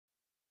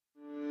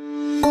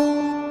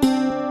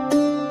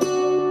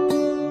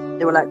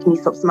They were like, can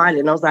you stop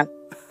smiling? I was like,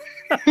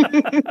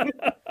 I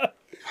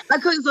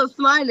couldn't stop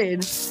smiling.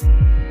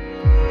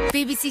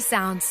 BBC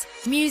Sounds.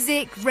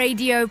 Music,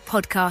 radio,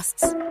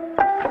 podcasts.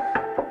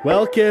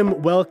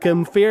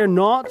 Welcome. Fear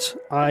not.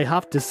 I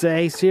have to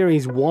say,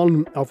 Series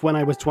 1 of When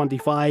I Was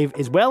 25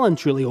 is well and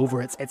truly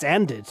over. It's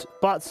ended.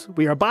 But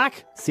we are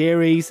back.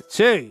 Series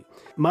 2.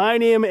 My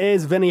name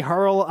is Vinny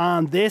Hurrell,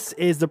 and this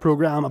is the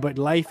programme about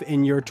life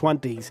in your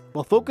 20s.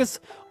 We'll focus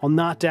on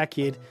that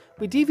decade.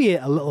 We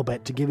deviate a little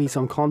bit to give you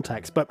some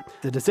context, but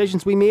the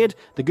decisions we made,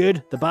 the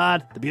good, the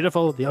bad, the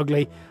beautiful, the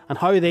ugly, and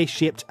how they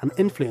shaped and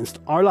influenced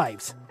our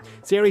lives.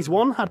 Series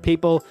 1 had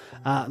people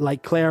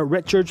like Claire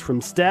Richards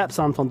from Steps,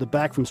 Anton de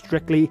Beck from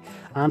Strictly,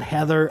 and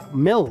Heather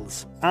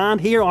Mills.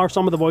 And here are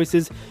some of the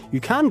voices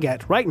you can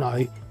get right now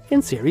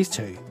in Series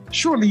 2.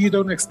 Surely you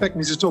don't expect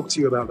me to talk to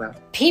you about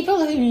that. People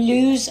who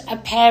lose a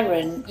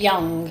parent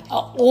young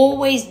are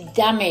always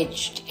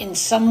damaged in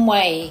some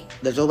way.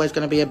 There's always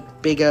going to be a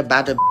bigger,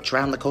 badder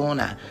around the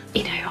corner.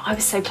 You know, I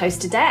was so close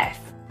to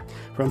death.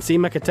 From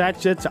Seema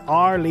Katacha to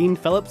Arlene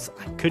Phillips,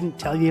 I couldn't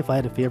tell you if I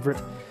had a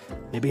favourite.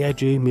 Maybe I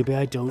do, maybe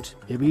I don't,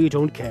 maybe you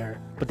don't care.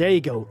 But there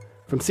you go.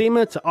 From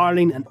Seema to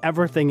Arlene and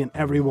everything and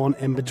everyone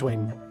in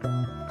between.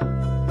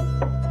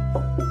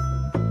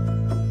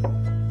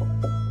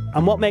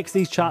 And what makes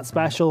these chats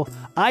special,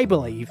 I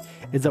believe,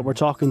 is that we're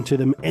talking to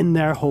them in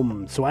their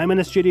homes. So I'm in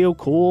a studio,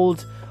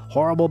 cold,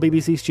 horrible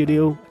BBC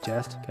studio,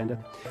 just kind of,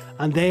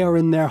 and they are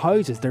in their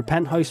houses, their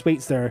penthouse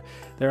suites, their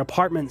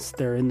apartments,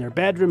 they're in their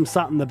bedroom,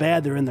 sat in the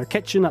bed, they're in their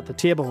kitchen at the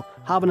table,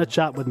 having a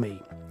chat with me.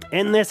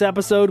 In this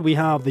episode, we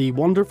have the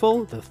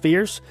wonderful, the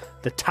fierce,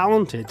 the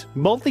talented,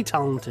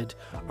 multi-talented,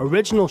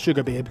 original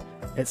Sugababe.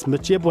 It's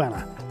Mutya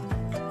Buena.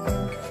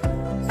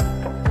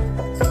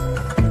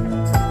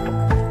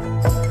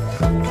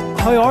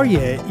 How are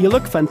you? You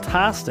look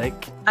fantastic.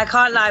 I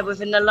can't lie,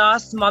 within the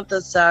last month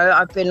or so,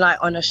 I've been like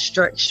on a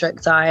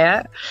strict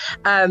diet.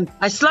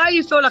 I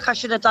slightly feel like I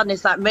should have done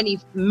this like many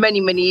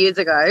years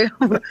ago.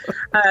 But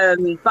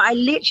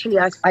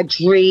I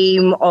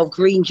dream of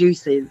green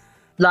juices.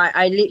 Like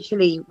I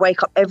literally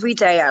wake up every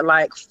day at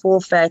like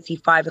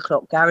 4:30, 5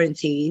 o'clock,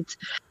 guaranteed.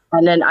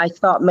 And then I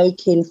start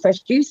making fresh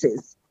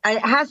juices. And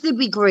it has to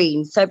be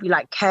green. So it'd be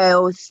like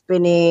kale,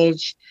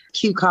 spinach,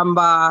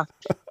 cucumber.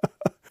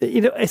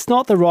 You know, it's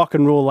not the rock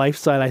and roll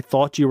lifestyle I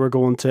thought you were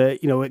going to,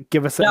 you know,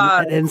 give us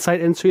an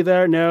insight into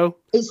there. No.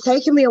 It's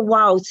taken me a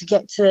while to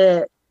get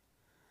to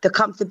the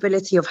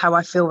comfortability of how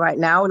I feel right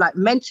now. Like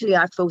mentally,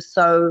 I feel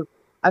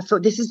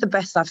this is the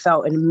best I've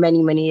felt in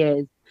many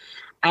years.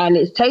 And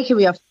it's taken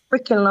me a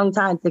freaking long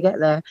time to get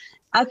there.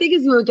 I think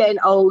as we were getting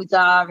older,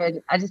 and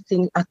I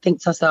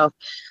think to myself,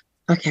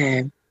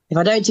 okay, if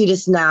I don't do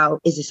this now,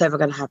 is this ever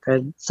going to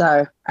happen?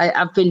 So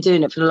I've been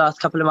doing it for the last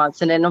couple of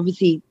months. And then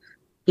obviously,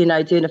 you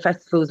know, doing the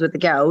festivals with the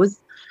girls,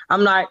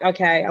 I'm like,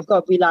 okay, I've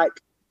got to be like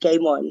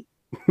game on.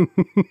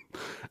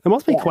 It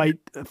must be quite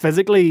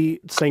physically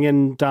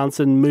singing,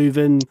 dancing,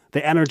 moving,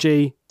 the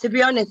energy. To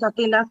be honest, I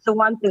think that's the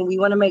one thing we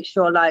want to make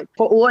sure, like,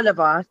 for all of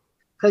us,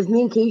 because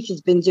me and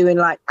Keisha's been doing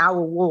like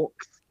our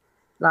walks.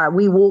 Like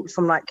we walked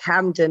from like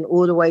Camden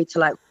all the way to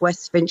like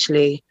West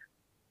Finchley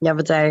the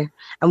other day,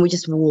 and we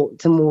just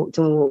walked and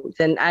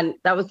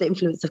that was the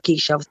influence of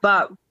Keisha.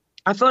 But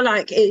I feel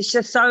like it's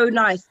just so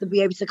nice to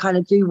be able to kind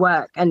of do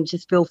work and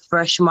just feel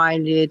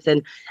fresh-minded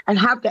and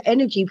have the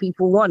energy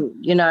people want,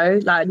 you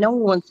know? Like, no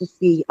one wants to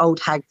see old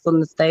hags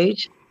on the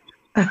stage.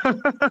 You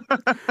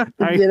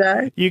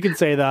know? You can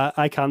say that.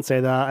 I can't say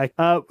that.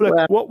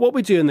 Look, what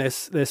we do in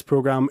this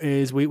programme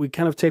is we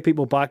kind of take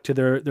people back to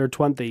their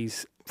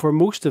 20s. For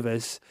most of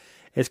us,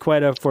 it's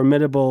quite a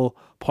formidable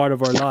part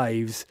of our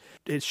lives.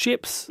 It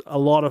shapes a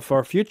lot of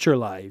our future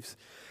lives.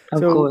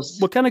 Of course.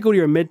 We'll kind of go to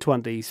your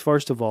mid-20s,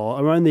 first of all,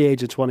 around the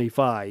age of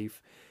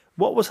 25.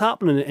 What was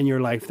happening in your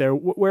life there?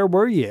 Where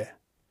were you?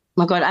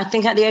 My God, I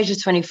think at the age of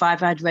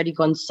 25, I'd already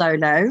gone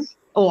solo,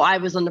 or I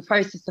was on the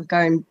process of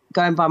going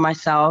by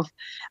myself.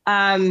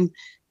 To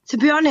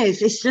be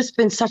honest, it's just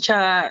been such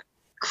a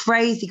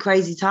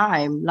crazy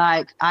time.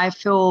 Like, I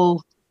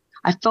feel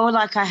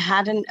like I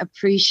hadn't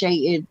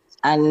appreciated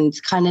and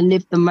kind of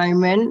lived the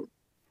moment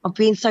of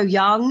being so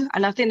young.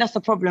 And I think that's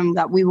the problem,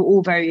 that we were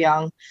all very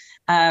young.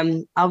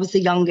 I was the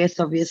youngest,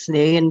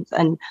 obviously,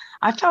 and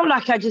I felt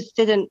like I just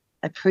didn't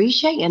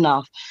appreciate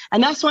enough.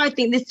 And that's why I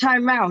think this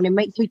time round, it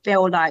makes me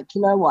feel like,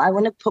 you know what, I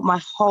want to put my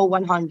whole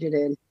 100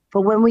 in.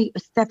 But when we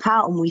step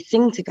out and we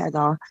sing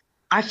together,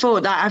 I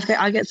thought that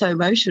I get so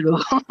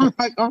emotional. I'm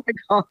like, oh my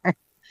God,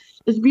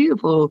 it's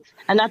beautiful.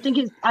 And I think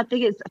it's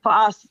for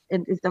us,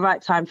 it's the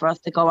right time for us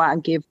to go out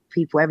and give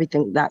people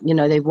everything that, you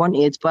know, they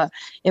wanted. But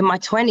in my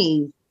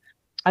 20s,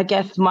 I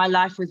guess my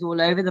life was all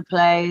over the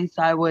place.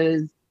 I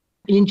was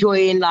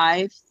enjoying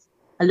life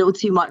a little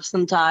too much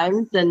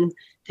sometimes, and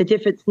the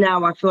difference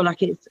now, I feel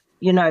like it's,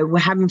 you know, we're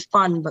having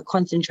fun but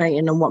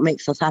concentrating on what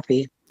makes us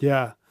happy.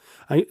 Yeah.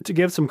 And to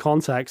give some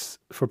context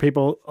for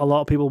people, a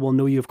lot of people will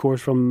know you, of course,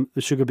 from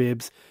the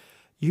Sugababes.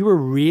 You were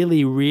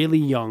really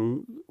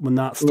young when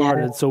that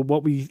started. Yeah. So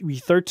what were you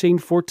 13,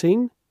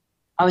 14?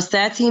 I was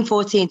 13,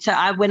 14. So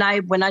when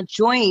I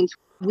joined,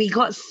 We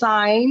got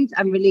signed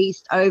and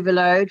released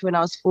Overload when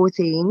I was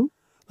 14.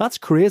 That's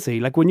crazy.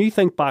 Like, when you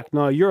think back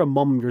now, you're a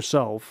mum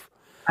yourself.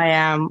 I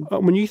am.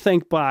 When you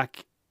think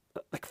back,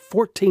 like,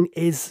 14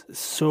 is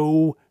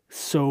so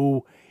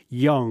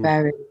young.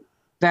 Very,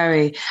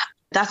 very.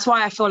 That's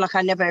why I feel like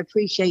I never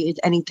appreciated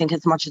anything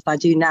as much as I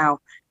do now.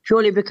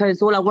 Purely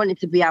because all I wanted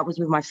to be out was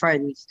with my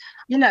friends.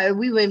 You know,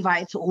 we were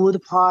invited to all the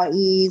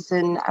parties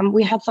and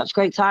we had such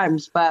great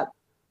times. But,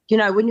 you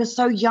know, when you're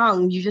so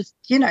young, you just,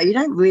 you know, you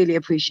don't really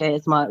appreciate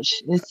as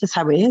much. It's just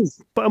how it is.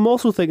 But I'm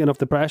also thinking of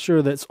the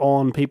pressure that's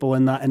on people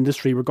in that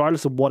industry,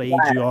 regardless of what age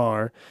you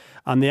are,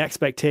 and the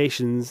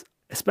expectations,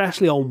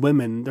 especially on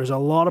women. There's a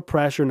lot of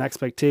pressure and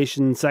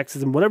expectation,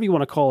 sexism, whatever you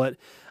want to call it,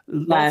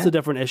 lots of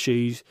different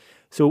issues.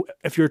 So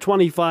if you're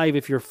 25,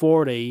 if you're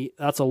 40,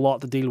 that's a lot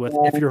to deal with.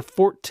 If you're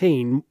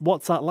 14,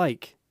 what's that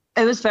like?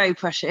 It was very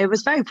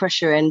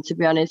pressuring, to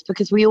be honest,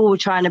 because we all were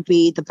trying to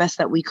be the best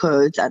that we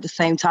could at the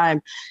same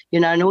time, you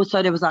know, and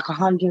also there was like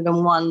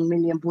 101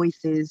 million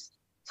voices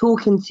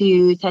talking to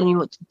you, telling you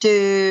what to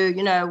do,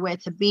 you know, where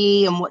to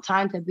be and what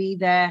time to be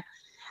there.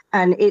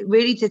 And it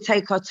really did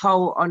take a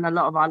toll on a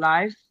lot of our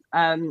lives.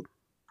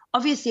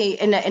 Obviously,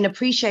 in an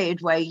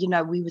appreciated way, you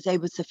know, we was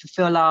able to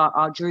fulfill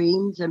our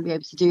dreams and be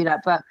able to do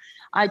that. But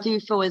I do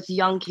feel as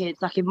young kids,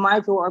 like if my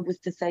daughter was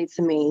to say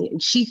to me,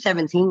 and she's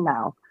 17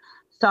 now,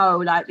 so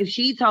like if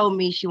she told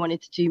me she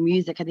wanted to do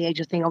music at the age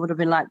of 10, I would have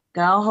been like,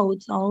 girl,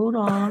 hold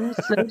on,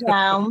 slow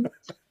down,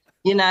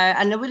 you know,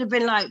 and it would have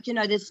been like, you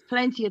know, there's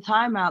plenty of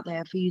time out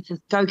there for you to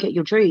go get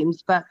your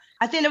dreams. But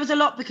I think there was a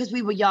lot because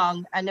we were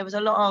young and there was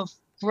a lot of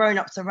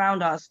grown-ups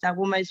around us that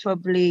were most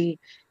probably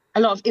a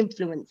lot of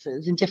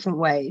influences in different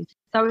ways.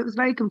 So it was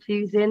very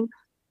confusing,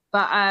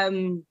 but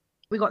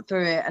we got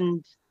through it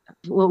and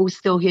we're all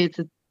still here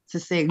to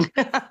sing.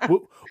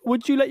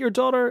 Would you let your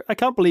daughter, I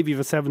can't believe you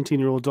have a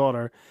 17-year-old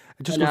daughter,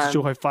 it just goes to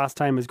show how fast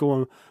time is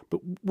going, but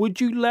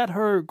would you let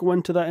her go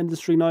into that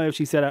industry now if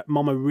she said,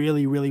 Mom, I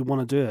really, really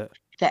want to do it?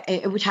 That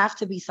it would have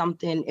to be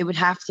something, it would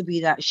have to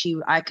be that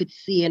I could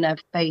see in her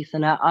face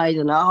and her eyes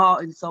and her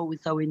heart and soul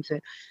was so into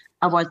it.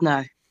 Otherwise,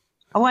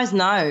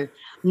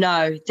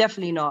 no,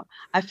 definitely not.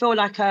 I feel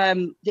like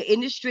the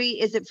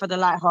industry isn't for the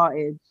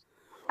lighthearted.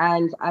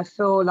 And I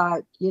feel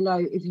like, you know,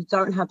 if you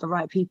don't have the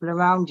right people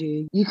around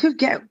you, you could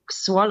get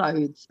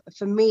swallowed.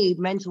 For me,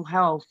 mental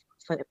health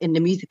in the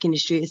music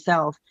industry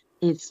itself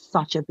is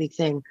such a big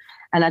thing.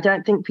 And I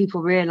don't think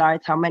people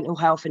realise how mental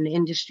health in the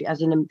industry,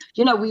 as in,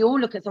 you know, we all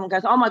look at someone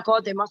and goes, oh my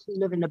God, they must be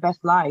living the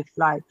best life.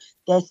 Like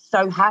they're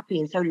so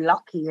happy and so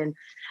lucky. And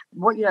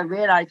what you don't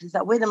realise is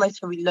that we're the most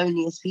probably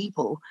loneliest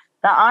people.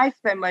 That I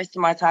spend most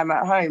of my time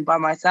at home by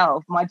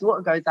myself. My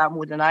daughter goes out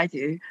more than I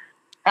do.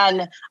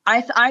 And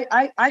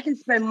I can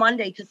spend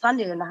Monday to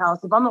Sunday in the house.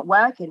 If I'm not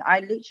working,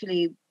 I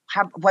literally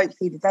won't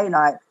see the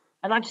daylight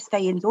and I just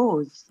stay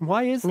indoors.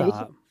 Why is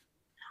that?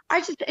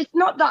 It's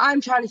not that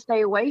I'm trying to stay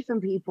away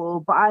from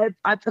people, but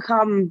I've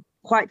become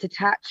quite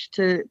detached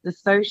to the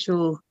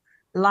social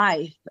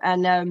life.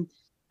 And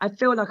I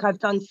feel like I've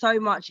done so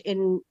much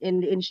in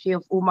the industry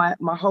of all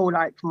my whole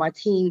life, from my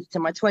teens to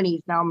my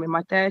 20s. Now I'm in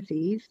my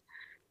 30s.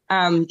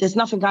 There's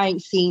nothing I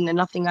ain't seen and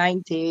nothing I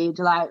ain't did.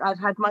 Like I've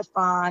had my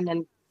fun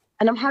and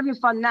I'm having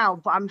fun now,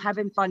 but I'm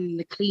having fun in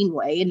the clean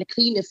way, in the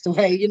cleanest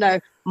way, you know,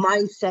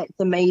 mindset's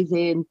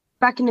amazing.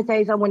 Back in the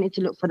days, I wanted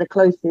to look for the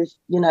closest,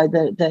 you know,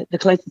 the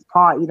closest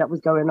party that was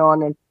going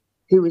on and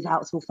who was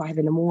out till 5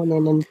 a.m.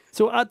 And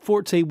so at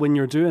 14, when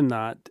you're doing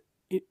that,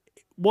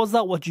 was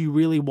that what you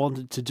really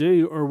wanted to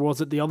do? Or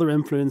was it the other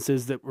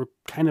influences that were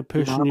kind of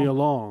pushing you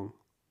along?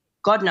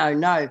 God,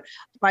 no.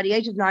 By the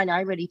age of 9, I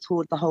already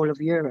toured the whole of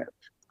Europe.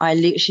 I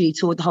literally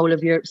toured the whole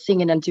of Europe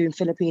singing and doing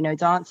Filipino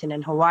dancing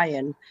and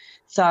Hawaiian.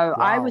 So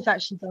I was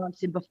actually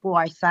dancing before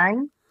I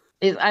sang.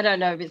 I don't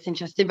know if it's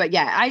interesting, but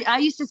yeah, I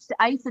used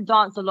to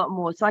dance a lot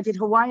more. So I did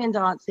Hawaiian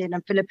dancing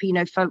and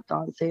Filipino folk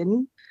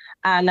dancing,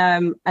 and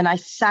I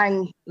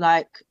sang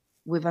like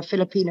with a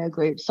Filipino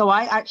group. So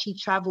I actually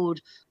traveled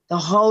the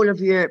whole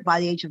of Europe by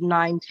the age of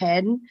 9,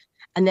 10,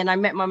 and then I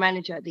met my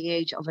manager at the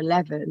age of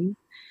 11.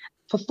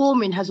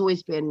 Performing has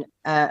always been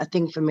a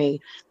thing for me.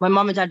 My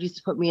mum and dad used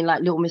to put me in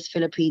like Little Miss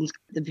Philippines,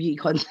 the beauty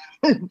contest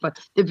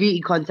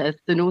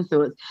and all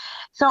sorts.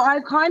 So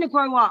I've kind of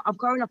grown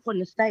up on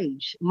the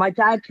stage. My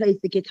dad plays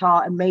the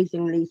guitar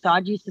amazingly. So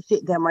I used to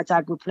sit there, my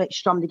dad would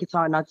strum the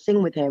guitar and I'd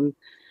sing with him.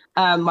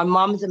 My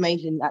mum's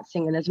amazing at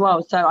singing as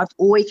well. So I've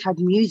always had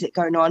music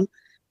going on,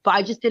 but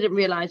I just didn't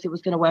realise it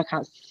was going to work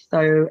out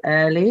so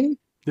early.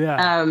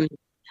 Yeah.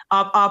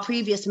 Our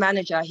previous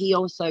manager, he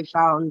also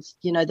found,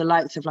 you know, the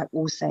likes of like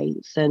All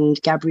Saints and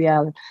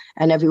Gabrielle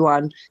and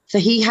everyone. So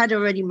he had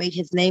already made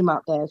his name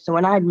out there. So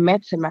when I had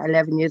met him at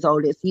 11 years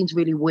old, it seems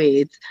really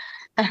weird.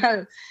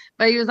 But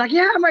he was like,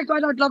 yeah, oh my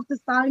God, I'd love to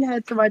sign her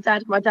to my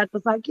dad. My dad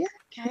was like, yeah,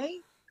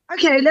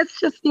 okay, let's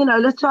just, you know,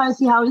 let's try and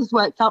see how this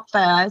works out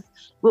first.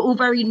 We're all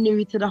very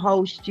new to the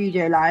whole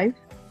studio life.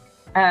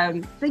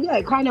 So yeah,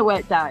 it kind of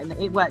worked out and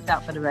it worked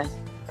out for the rest.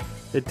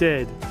 It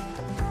did.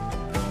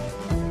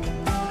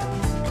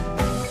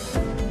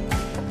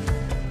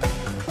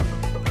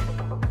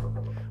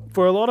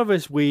 For a lot of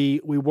us, we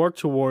work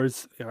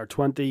towards our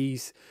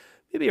 20s,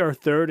 maybe our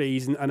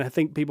 30s, and I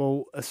think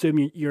people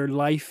assume your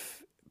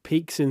life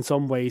peaks in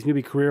some ways,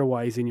 maybe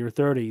career-wise, in your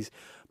 30s.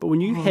 But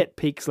when you hit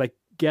peaks like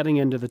getting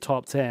into the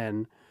top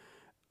 10,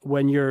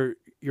 when you're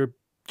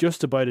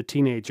just about a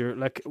teenager,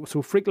 like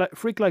so, Freak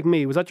Like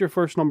Me, was that your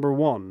first number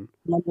one?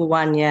 Number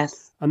one,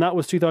 yes. And that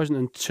was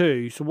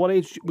 2002. So what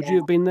age would you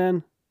have been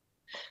then?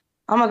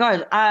 Oh my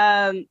God.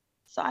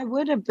 So I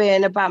would have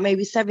been about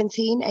maybe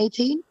 17,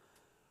 18.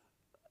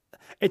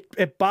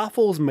 It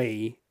baffles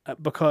me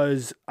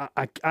because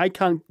I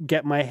can't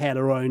get my head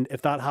around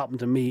if that happened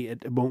to me.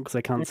 It won't, because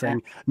I can't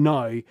sing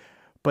now.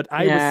 But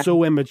I was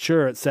so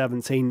immature at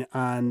 17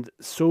 and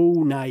so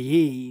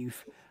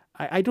naive.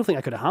 I don't think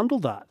I could have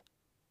handled that.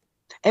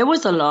 It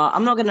was a lot.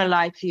 I'm not going to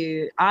lie to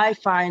you. I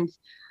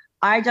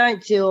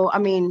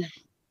mean,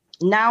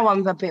 now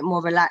I'm a bit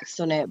more relaxed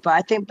on it. But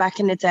I think back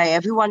in the day,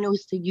 everyone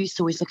used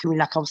to always look at me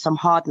like I was some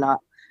hard nut.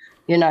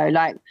 You know,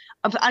 like,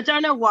 I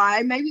don't know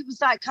why. Maybe it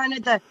was like kind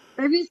of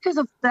maybe it's because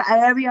of the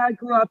area I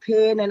grew up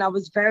in, and I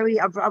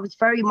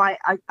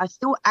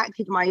still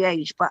acted my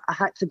age, but I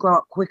had to grow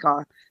up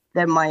quicker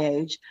than my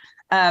age.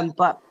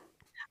 But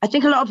I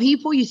think a lot of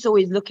people used to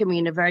always look at me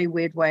in a very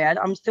weird way.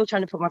 I'm still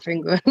trying to put my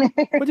finger on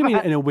it. What do you mean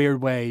in a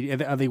weird way?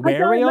 Are they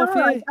wary of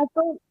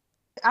you?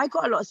 I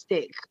got a lot of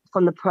stick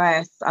from the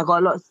press. I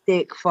got a lot of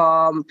stick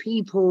from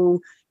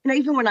people. You know,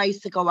 even when I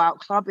used to go out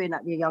clubbing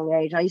at a young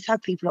age, I used to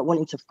have people that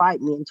wanted to fight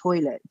me in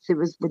toilets. It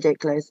was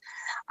ridiculous.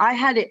 I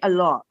had it a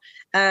lot.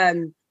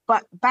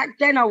 But back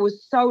then I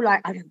was so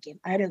like, I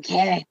don't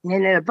care.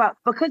 No. But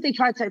because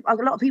a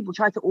lot of people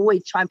tried to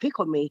always try and pick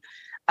on me,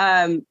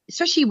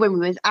 especially when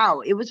we was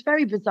out. It was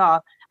very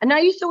bizarre. And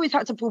I used to always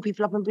have to pull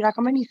people up and be like,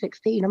 I'm only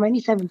 16, I'm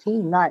only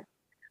 17. Like,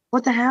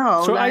 what the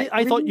hell? So like,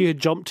 I thought you had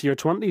jumped to your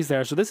 20s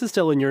there. So this is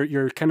still in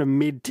your kind of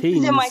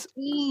mid-teens. This is in my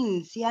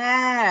teens,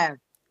 yeah.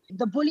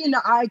 The bullying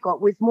that I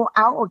got was more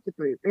out of the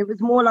group. It was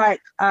more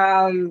like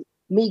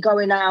me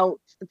going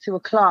out to a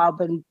club,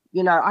 and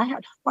you know,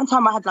 one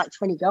time I had like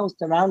 20 girls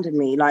surrounding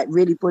me, like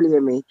really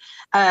bullying me,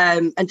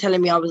 and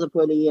telling me I was a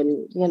bully,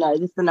 and you know,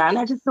 this and that. And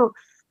I just thought,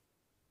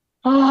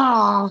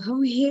 oh, are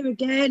we here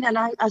again? And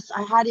I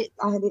had it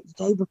the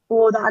day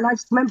before that, and I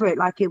just remember it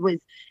like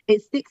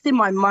it sticks in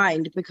my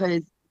mind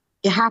because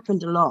it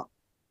happened a lot.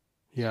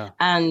 Yeah.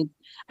 And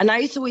I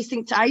used to always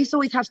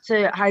have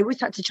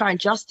to try and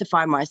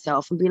justify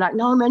myself and be like,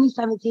 no, I'm only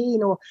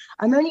 17, or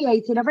I'm only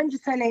 18, I've only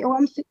just turned 8, or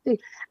I'm 16.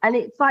 And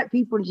it's like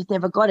people just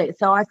never got it.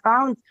 So I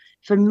found,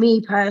 for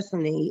me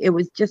personally, it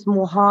was just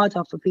more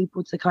harder for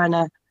people to kind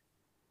of,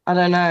 I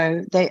don't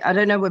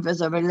know whether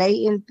it's a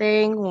relating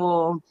thing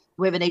or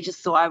whether they just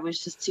thought I was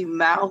just too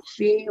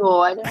mouthy,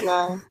 or I don't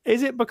know.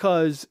 Is it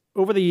because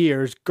over the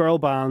years, girl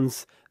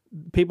bands,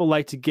 people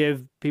like to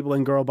give people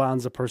in girl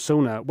bands a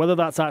persona, whether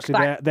that's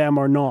actually them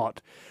or not.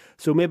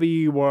 So maybe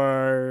you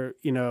were,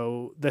 you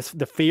know,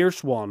 the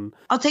fierce one.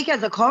 I'll take it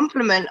as a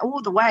compliment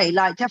all the way.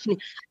 Like,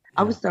 definitely.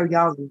 I was so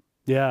young.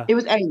 Yeah. It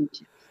was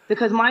age.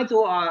 Because my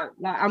daughter,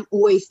 like, I'm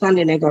always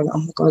standing there going, oh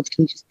my God,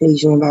 can you just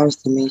please, you're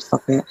embarrassing me,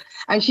 stop it.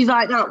 And she's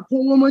like, no,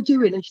 what am I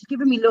doing? And she's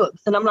giving me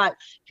looks. And I'm like,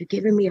 you're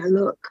giving me a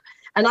look.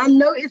 And I'm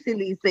noticing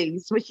these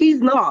things, but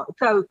she's not.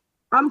 So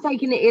I'm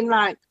taking it in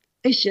like,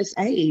 it's just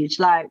age.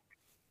 Like,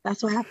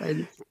 that's what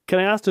happens. Can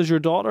I ask, does your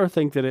daughter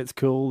think that it's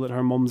cool that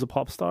her mum's a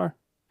pop star?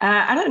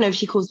 I don't know if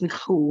she calls me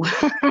cool.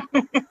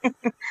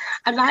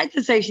 I'd like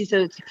to say she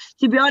said,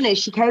 to be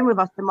honest, she came with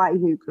us to Mighty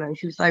Hoopla and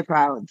she was so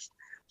proud.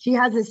 She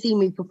hasn't seen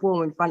me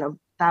perform in front of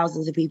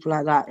thousands of people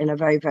like that in a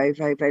very, very,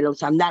 very, very long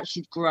time. Now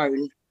she's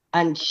grown.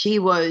 And she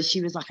was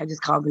like, I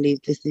just can't believe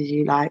this is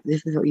you. Like,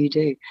 this is what you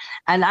do.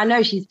 And I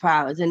know she's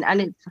proud.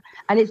 And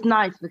it's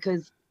nice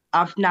because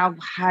I've now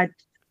had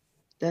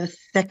the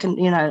second,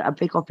 you know, a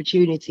big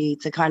opportunity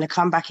to kind of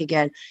come back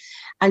again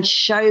and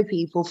show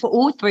people, for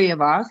all three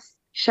of us,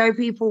 show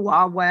people what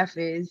our worth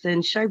is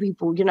and show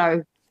people, you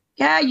know,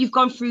 yeah, you've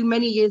gone through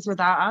many years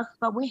without us,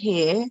 but we're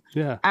here.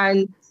 Yeah.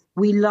 And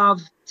we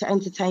love to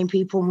entertain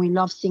people, and we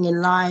love singing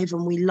live,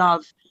 and we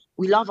love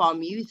our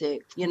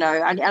music, you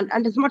know.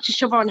 And as much as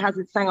Siobhan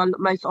hasn't sang on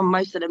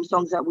most of them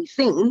songs that we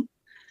sing,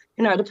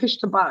 you know, the push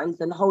the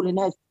buttons and the holding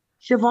heads,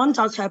 Siobhan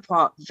does her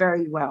part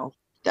very well.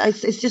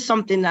 It's just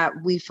something that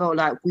we feel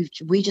like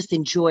we just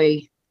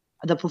enjoy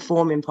the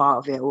performing part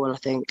of it all, I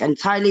think. And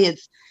Tylee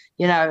is,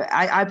 you know,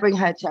 I bring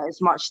her to as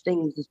much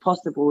things as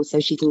possible so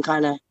she can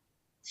kind of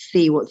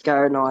see what's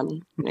going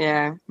on.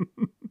 Yeah.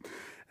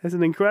 It's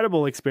an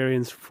incredible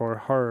experience for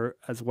her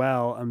as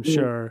well, I'm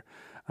sure.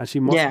 And she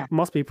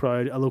must be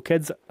proud, although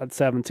kids at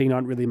 17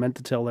 aren't really meant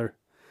to tell their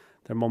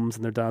mums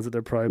and their dads that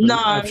they're proud. But no.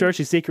 I'm sure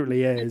she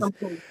secretly is.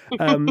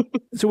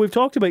 So we've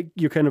talked about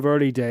your kind of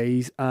early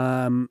days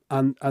and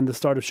the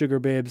start of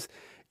Sugababes.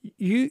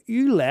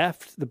 You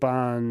left the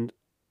band.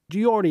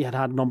 You already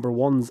had number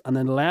ones and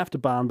then left the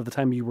band by the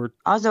time you were...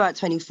 I was about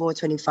 24,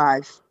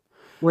 25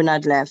 when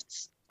I'd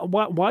left.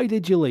 Why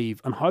did you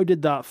leave, and how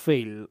did that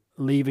feel,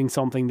 leaving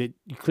something that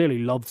you clearly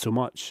loved so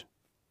much?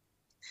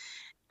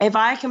 If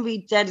I can be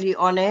deadly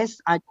honest,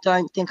 I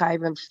don't think I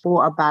even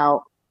thought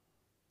about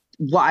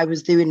what I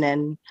was doing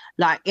then.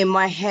 Like in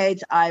my head,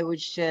 I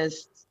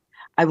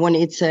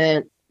wanted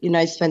to,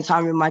 spend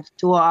time with my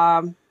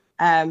daughter.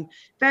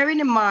 Bearing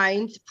in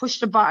mind, push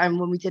the button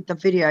when we did the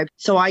video.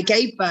 So I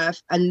gave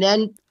birth, and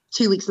then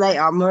 2 weeks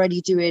later, I'm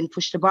already doing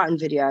push the button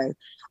video.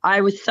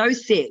 I was so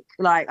sick.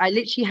 Like I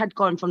literally had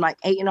gone from like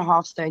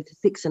 8.5 stone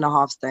to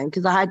 6.5 stone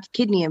because I had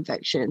kidney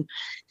infection.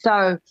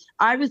 So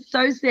I was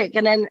so sick.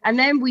 And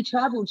then we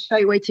traveled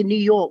straight away to New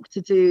York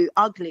to do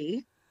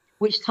Ugly,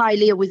 which Ty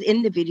Leah was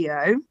in the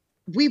video.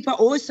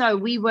 I was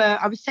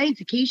saying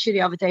to Keisha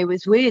the other day, it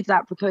was weird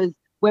that because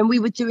when we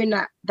were doing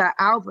that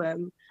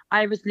album,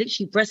 I was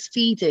literally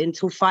breastfeeding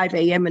until 5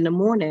 a.m. in the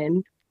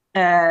morning,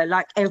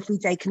 like every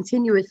day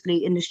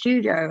continuously in the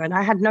studio. And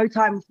I had no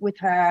time with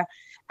her.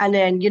 And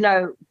then,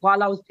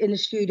 while I was in the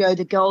studio,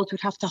 the girls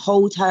would have to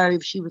hold her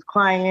if she was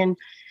crying.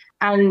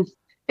 And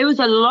it was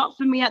a lot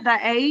for me at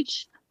that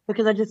age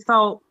because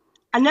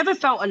I never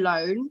felt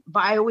alone,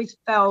 but I always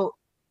felt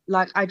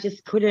like I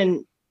just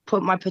couldn't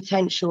put my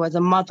potential as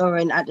a mother.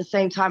 And at the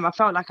same time, I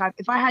felt like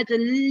if I had a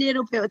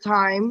little bit of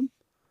time,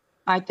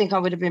 I think I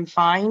would have been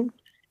fine.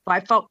 But I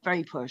felt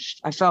very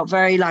pushed. I felt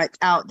very like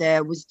out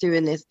there, was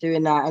doing this,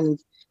 doing that.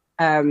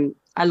 And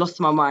I lost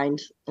my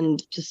mind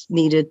and just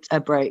needed a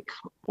break.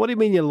 What do you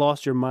mean you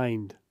lost your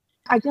mind?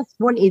 I just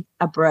wanted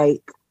a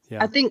break.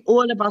 Yeah. I think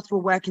all of us were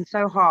working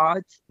so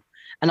hard.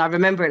 And I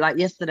remember it like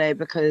yesterday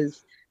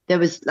because there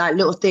was like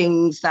little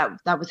things that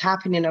was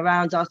happening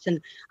around us. And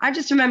I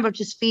just remember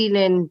just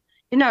feeling,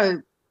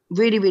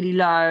 really, really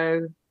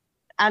low.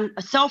 And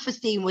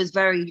self-esteem was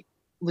very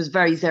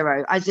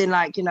zero. As in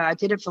like, I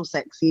didn't feel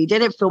sexy,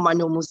 didn't feel my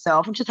normal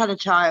self. I just had a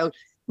child.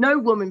 No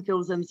woman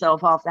feels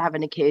themselves after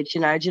having a kid, do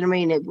you know what I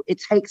mean?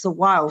 It takes a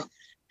while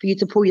for you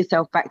to pull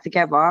yourself back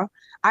together.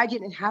 I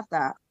didn't have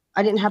that.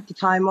 I didn't have the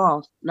time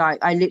off. Like,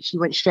 I literally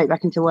went straight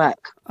back into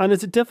work. And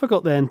is it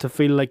difficult then to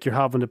feel like you're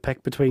having to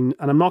pick between,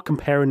 and I'm not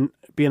comparing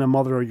being a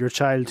mother or your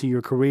child to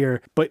your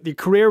career, but the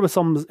career with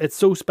some, it's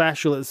so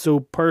special, it's so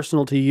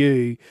personal to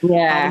you.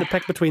 Yeah. Having to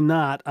pick between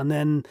that and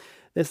then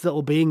this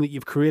little being that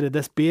you've created,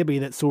 this baby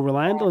that's so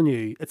reliant on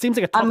you. It seems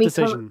like a tough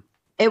decision.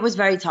 It was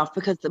very tough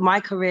because my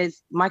career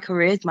is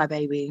my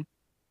baby.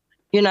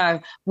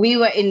 We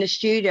were in the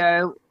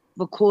studio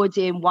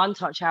recording One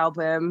Touch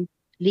album,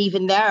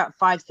 leaving there at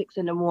 5, 6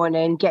 in the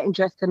morning, getting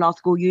dressed in our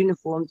school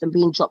uniforms and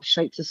being dropped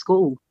straight to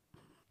school.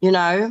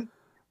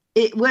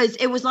 It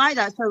was like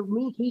that. So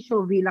me and Keisha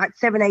would be like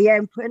 7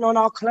 a.m. putting on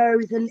our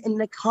clothes and in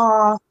the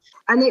car.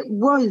 And it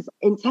was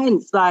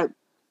intense. Like,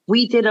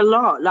 we did a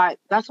lot. Like,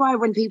 that's why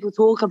when people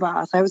talk about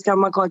us, I always go, oh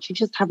my God, you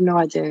just have no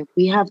idea.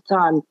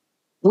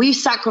 We've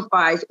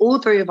sacrificed, all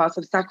three of us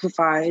have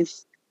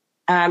sacrificed,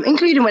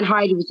 including when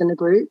Heidi was in the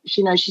group.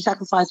 She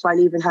sacrificed by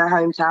leaving her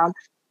hometown.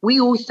 We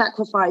all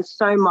sacrificed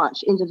so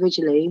much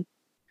individually.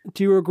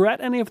 Do you regret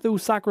any of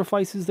those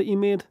sacrifices that you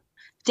made?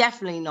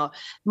 Definitely not.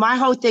 My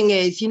whole thing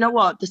is, you know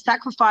what? The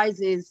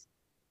sacrifices,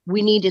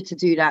 we needed to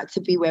do that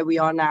to be where we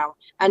are now.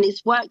 And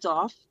it's worked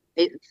off.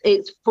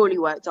 It's fully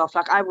worked off.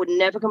 Like, I would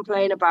never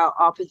complain about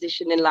our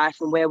position in life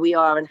and where we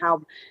are and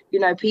how,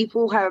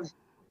 people have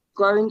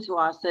grown to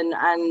us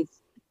and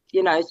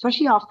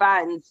especially our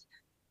fans.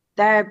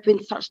 They've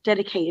been such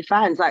dedicated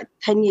fans. Like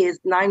 10 years,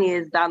 9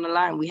 years down the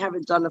line, we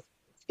haven't done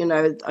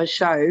a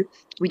show.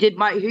 We did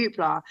Mighty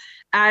Hoopla,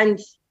 and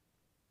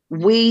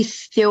we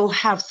still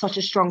have such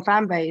a strong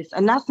fan base.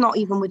 And that's not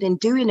even within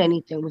doing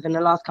anything within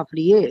the last couple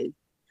of years.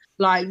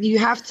 Like,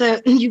 you've got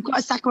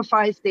to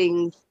sacrifice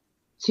things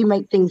to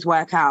make things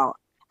work out.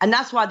 And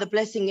that's why the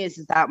blessing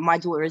is that my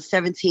daughter is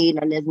 17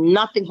 and there's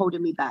nothing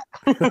holding me back.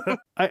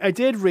 I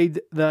did read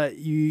that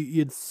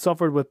you'd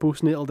suffered with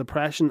postnatal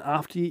depression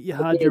after you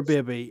had your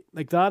baby.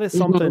 Like, that is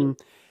something,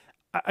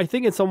 I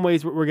think in some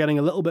ways we're getting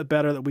a little bit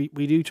better that we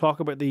do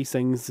talk about these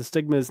things. The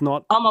stigma is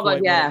not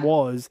quite what it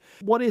was.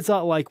 What is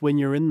that like when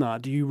you're in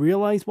that? Do you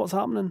realise what's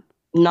happening?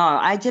 No,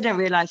 I didn't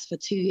realise for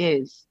 2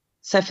 years.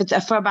 So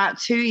for about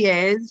 2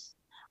 years,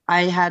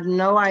 I had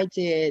no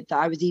idea that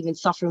I was even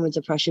suffering with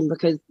depression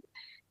because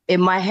in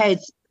my head,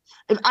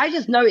 I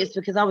just noticed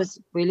because I was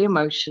really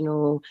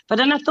emotional. But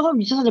then I thought,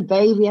 you just had a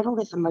baby, everyone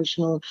gets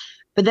emotional.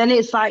 But then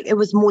it's like it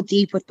was more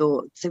deeper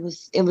thoughts. It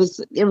was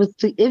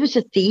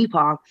just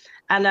deeper.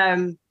 And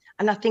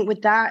I think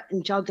with that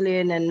and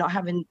juggling and not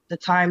having the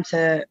time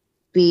to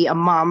be a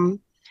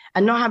mum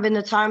and not having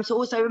the time to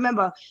also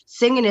remember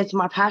singing is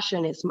my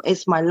passion.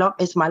 It's my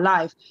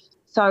life.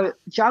 So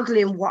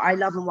juggling what I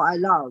love and what I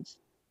love.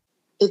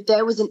 If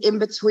there was an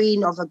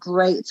in-between of a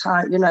great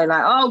time, like,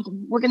 oh,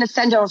 we're going to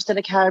send her off to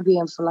the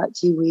Caribbean for like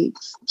 2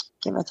 weeks,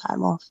 give her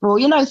time off. Or,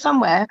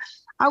 somewhere,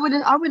 I would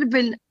have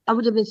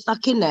been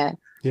stuck in there.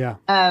 Yeah.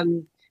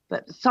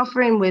 But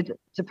suffering with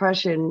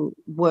depression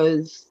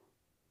was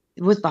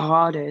the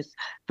hardest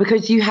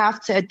because you have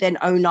to then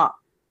own up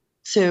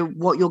to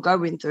what you're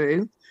going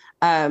through.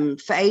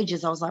 For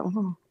ages, I was like,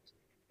 oh,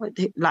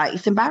 like,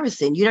 it's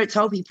embarrassing. You don't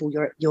tell people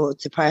you're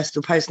depressed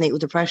or postnatal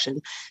depression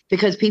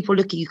because people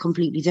look at you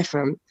completely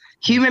different.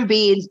 Human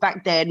beings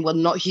back then were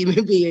not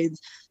human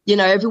beings.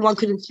 Everyone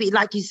couldn't speak.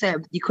 Like you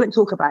said, you couldn't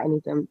talk about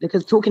anything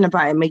because talking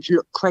about it made you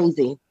look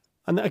crazy.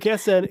 And I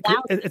guess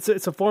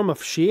it's a form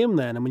of shame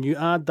then. And when you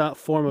add that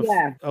form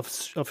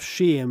of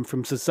shame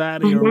from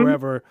society or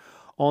wherever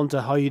onto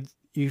how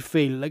you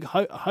feel, like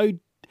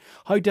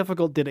how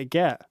difficult did it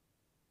get?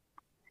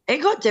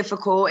 It got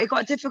difficult. It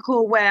got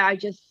difficult where I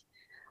just,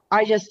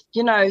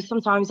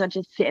 sometimes I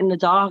just sit in the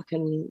dark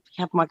and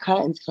have my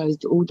curtains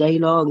closed all day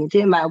long. It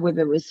didn't matter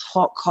whether it was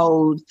hot,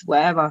 cold,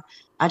 whatever.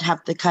 I'd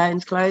have the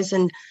curtains closed.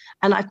 And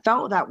I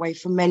felt that way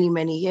for many,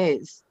 many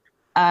years.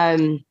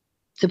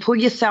 To pull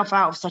yourself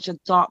out of such a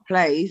dark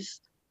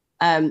place,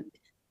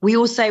 we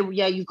all say, well,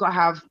 yeah, you've got to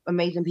have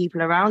amazing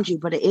people around you,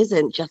 but it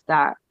isn't just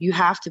that. You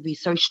have to be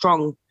so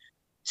strong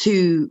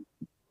to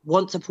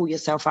want to pull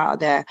yourself out of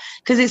there,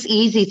 because it's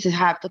easy to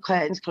have the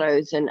curtains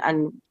closed and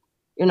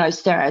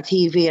stare at a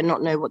TV and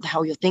not know what the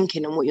hell you're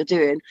thinking and what you're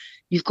doing.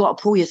 You've got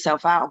to pull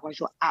yourself out, otherwise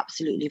you're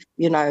absolutely,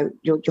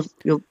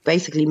 you're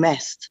basically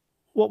messed.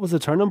 What was the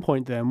turning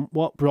point then?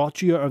 What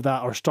brought you out of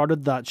that or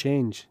started that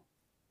change?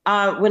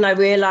 When I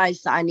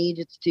realised that I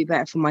needed to do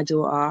better for my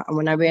daughter, and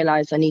when I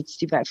realised I needed to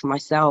do better for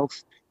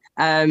myself.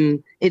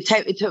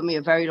 It took me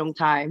a very long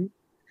time.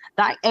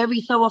 Like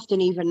every so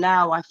often, even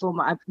now, I feel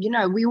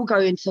we all go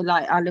into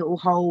like our little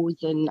holes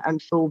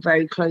and feel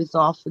very closed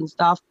off and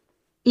stuff.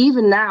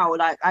 Even now,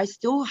 like I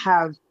still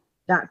have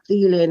that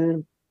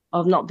feeling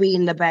of not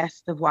being the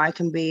best of what I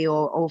can be,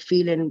 or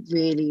feeling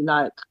really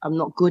like I'm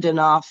not good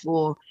enough,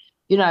 or,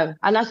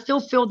 and I still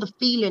feel the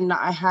feeling that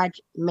I had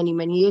many,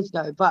 many years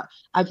ago, but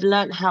I've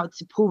learned how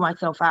to pull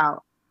myself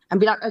out and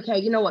be like, okay,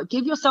 you know what,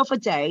 give yourself a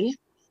day.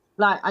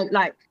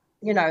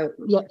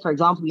 For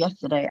example,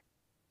 yesterday,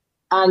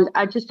 and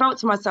I just felt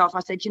to myself,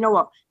 I said, you know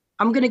what,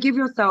 I'm going to give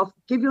yourself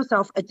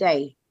a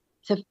day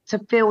to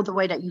feel the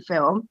way that you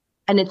feel.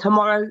 And then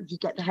tomorrow you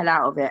get the hell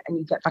out of it and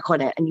you get back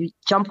on it and you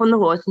jump on the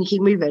horse and you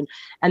keep moving.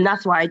 And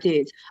that's what I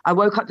did. I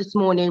woke up this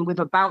morning with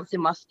a bounce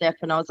in my step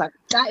and I was like,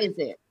 that is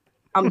it.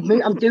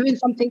 I'm doing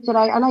something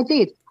today. And I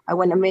did. I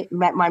went and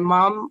met my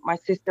mum, my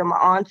sister, my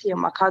auntie and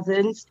my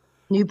cousins,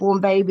 newborn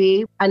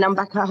baby. And I'm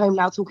back at home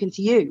now talking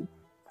to you.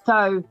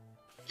 So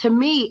to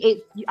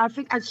me, I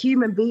think as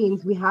human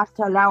beings, we have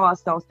to allow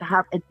ourselves to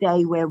have a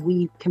day where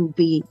we can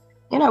be,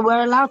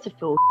 we're allowed to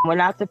feel. We're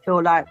allowed to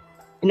feel like,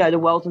 the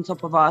world's on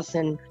top of us,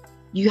 and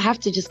you have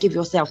to just give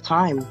yourself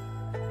time.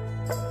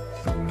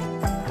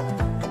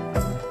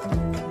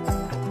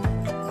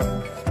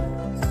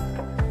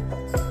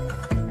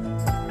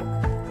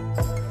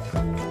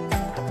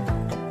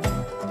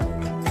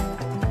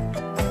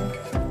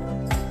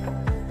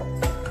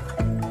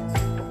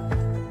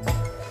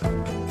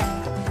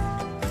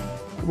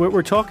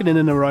 We're talking in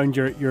and around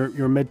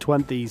your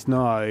mid-20s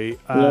now,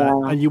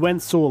 and you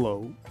went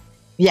solo.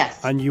 Yes.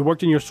 And you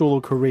worked in your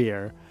solo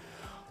career.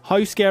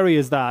 How scary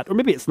is that? Or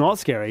maybe it's not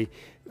scary,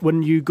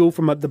 when you go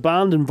from the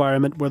band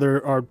environment where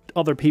there are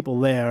other people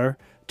there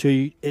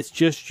to it's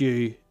just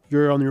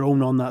you're on your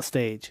own on that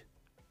stage.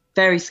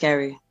 Very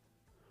scary.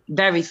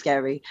 Very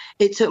scary.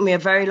 It took me a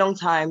very long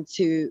time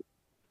to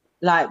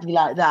be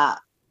like that.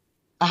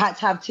 I had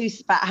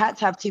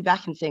to have two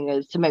backing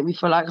singers to make me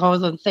feel like I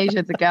was on stage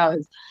with the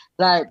girls.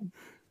 Like,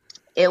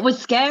 it was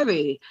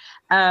scary.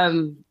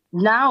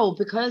 Now,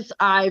 because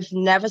I've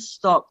never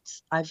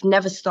stopped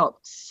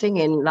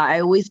singing, like I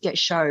always get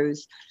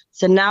shows.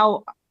 So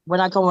now when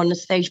I go on the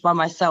stage by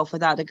myself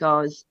without the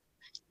girls,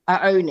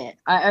 I own it.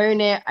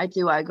 I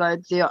do what I gotta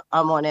do.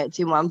 I'm on it,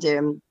 do what I'm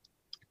doing.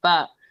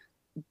 But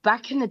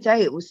back in the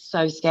day, it was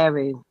so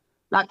scary.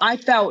 Like I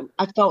felt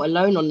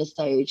alone on the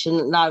stage, and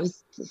it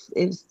was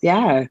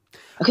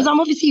because I'm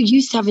obviously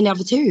used to having the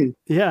other two.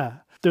 Yeah.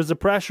 There's a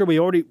pressure,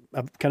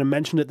 I've kind of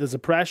mentioned it, there's a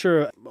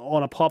pressure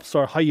on a pop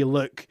star, how you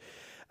look,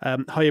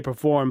 how you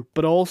perform,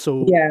 but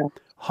also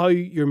how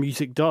your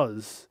music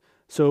does.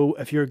 So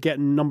if you're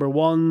getting number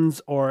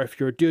ones or if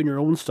you're doing your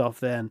own stuff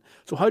then.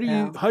 So how do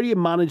you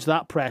manage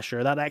that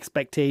pressure, that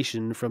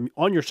expectation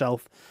on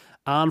yourself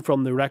and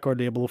from the record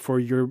label for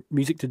your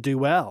music to do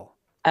well?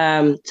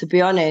 To be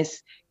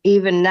honest,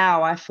 even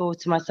now I feel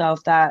to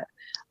myself that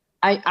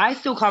I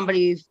still can't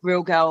believe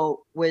Real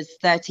Girl was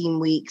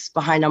 13 weeks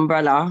behind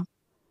Umbrella.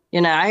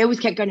 I always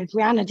kept going, if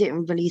Rihanna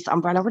didn't release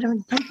Umbrella, would have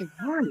been number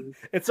one.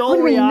 It's all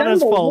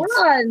Rihanna's fault.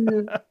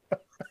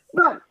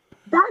 Look,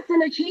 that's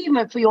an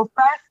achievement for your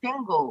first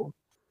single.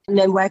 And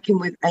then working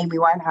with Amy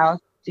Winehouse,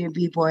 doing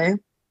B-Boy.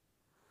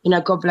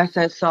 God bless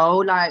her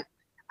soul. Like,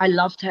 I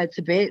loved her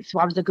to bits.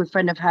 I was a good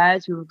friend of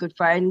hers. We were good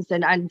friends.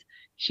 And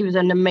she was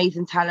an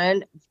amazing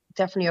talent.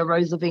 Definitely a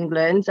Rose of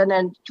England. And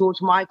then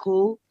George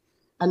Michael,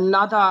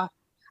 another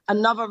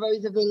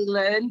Rose of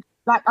England.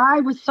 Like, I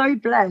was so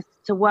blessed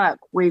to work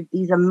with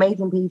these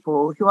amazing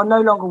people who are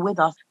no longer with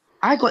us.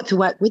 I got to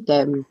work with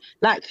them.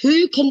 Like,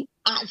 who can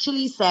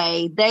actually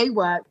say they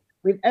worked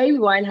with Amy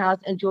Winehouse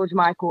and George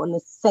Michael on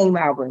the same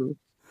album?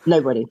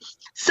 Nobody.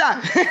 So,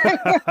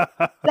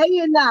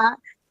 saying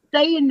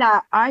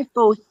that, I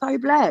feel so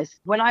blessed.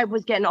 When I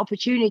was getting an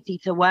opportunity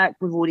to work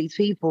with all these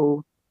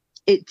people,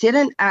 it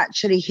didn't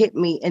actually hit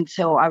me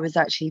until I was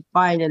actually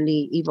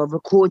finally either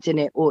recording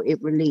it or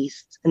it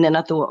released. And then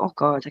I thought, oh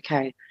God,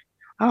 okay.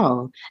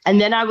 oh.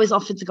 And then I was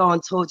offered to go on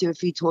tour, do a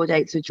few tour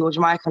dates with George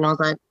Michael, and I was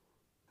like,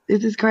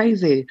 this is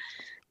crazy.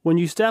 When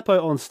you step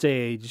out on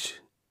stage,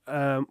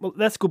 well,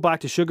 let's go back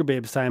to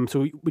Sugababes time.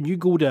 So when you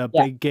go to a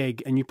big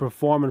gig and you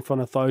perform in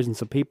front of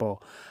thousands of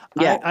people,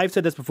 I've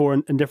said this before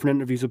in different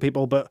interviews with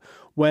people, but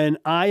when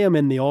I am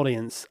in the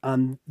audience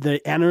and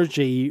the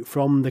energy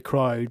from the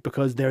crowd,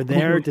 because they're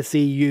there to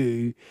see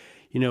you,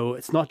 you know,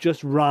 it's not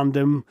just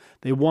random.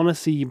 They want to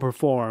see you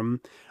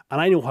perform.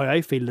 And I know how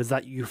I feel is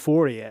that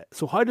euphoria.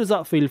 So how does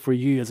that feel for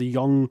you as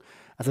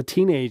a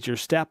teenager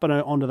stepping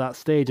out onto that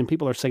stage and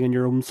people are singing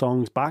your own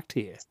songs back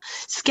to you?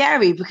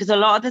 Scary, because a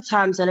lot of the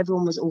times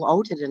everyone was all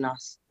older than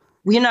us.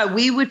 You know,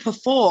 we would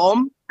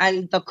perform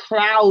and the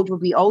crowd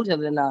would be older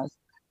than us.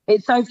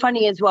 It's so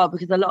funny as well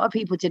because a lot of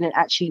people didn't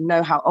actually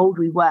know how old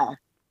we were.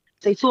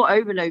 They saw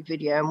Overload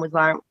video and was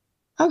like,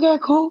 okay,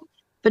 cool.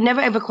 But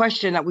never ever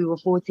questioned that we were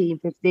 14,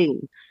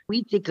 15.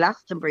 We did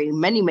Glastonbury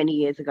many, many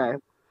years ago.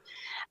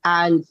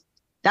 And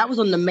that was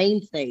on the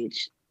main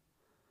stage.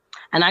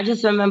 And I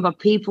just remember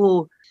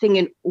people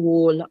singing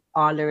all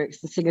our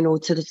lyrics and singing all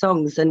to the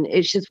songs. And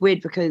it's just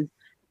weird because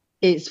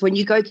it's when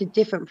you go to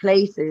different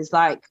places,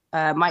 like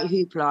Mike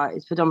Hoopla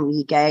is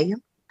predominantly gay.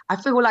 I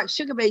feel like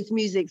Sugababes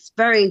music's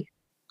very,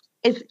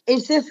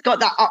 it's just got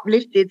that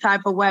uplifted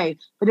type of way.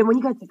 But then when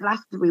you go to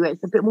Glastonbury, where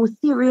it's a bit more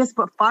serious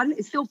but fun,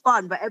 it's still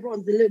fun, but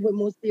everyone's a little bit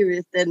more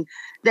serious than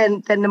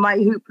the Mike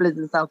Hooplas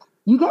and stuff.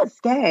 You get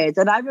scared.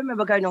 And I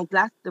remember going on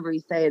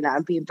Glastonbury saying that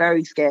and being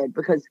very scared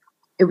because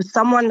it was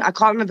someone, I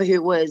can't remember who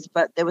it was,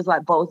 but there was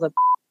like bottles of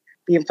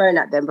being thrown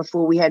at them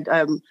before we had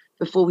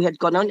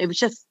gone on. It was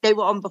just, they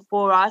were on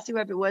before us,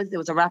 whoever it was. There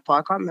was a rapper,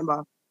 I can't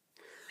remember.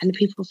 And the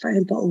people were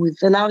throwing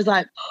bottles. And I was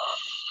like...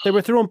 They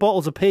were throwing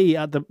bottles of pee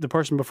at the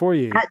person before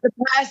you. At the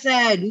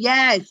person,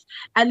 yes.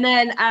 And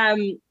then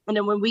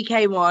when we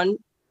came on,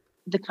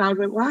 the crowd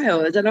went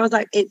wild. And I was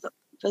like, it's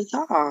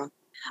bizarre.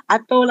 I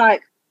feel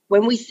like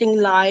when we sing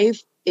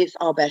live, it's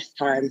our best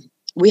time.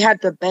 We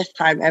had the best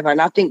time ever.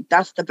 And I think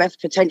that's the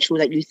best potential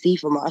that you see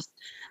from us,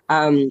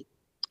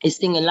 is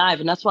singing live.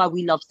 And that's why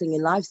we love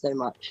singing live so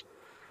much.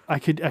 I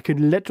could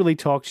literally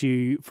talk to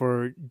you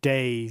for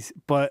days,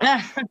 but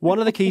one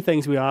of the key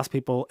things we ask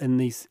people in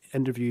these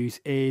interviews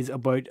is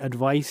about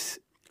advice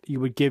you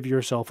would give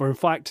yourself, or in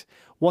fact,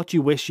 what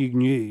you wish you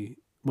knew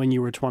when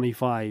you were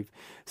 25.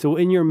 So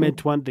in your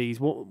mid-20s,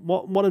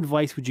 what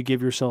advice would you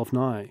give yourself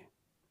now?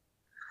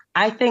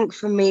 I think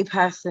for me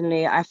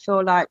personally, I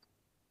feel like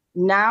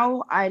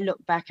now I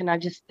look back and I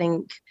just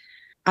think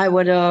I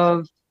would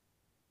have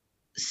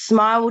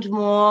smiled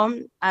more.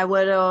 I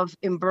would have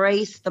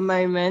embraced the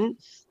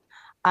moments.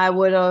 I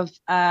would have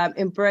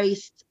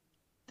embraced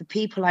the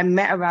people I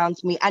met around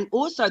me and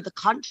also the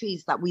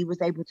countries that we was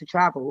able to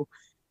travel.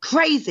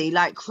 Crazy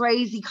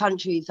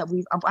countries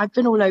that I've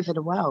been all over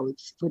the world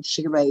with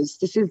Sugababes.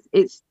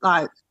 It's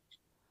like,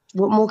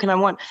 what more can I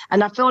want?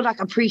 And I feel like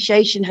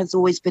appreciation has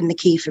always been the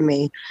key for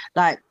me.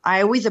 Like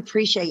I always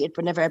appreciated,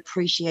 but never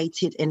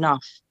appreciated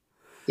enough,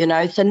 you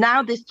know? So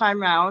now this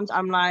time round,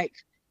 I'm like,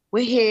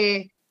 we're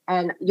here.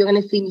 And you're going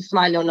to see me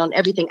smiling on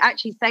everything.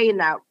 Actually saying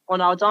that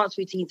on our dance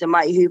routines and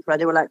Mighty Hooper,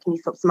 they were like, can you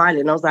stop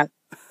smiling? I was like,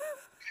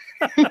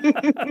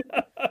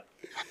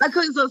 I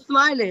couldn't stop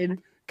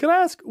smiling. Can I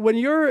ask, when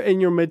you're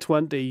in your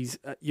mid-20s,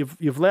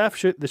 you've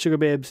left the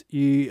Sugababes,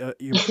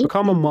 you've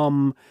become a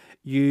mum,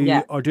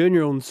 you are doing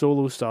your own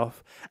solo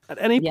stuff.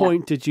 At any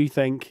point did you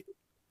think,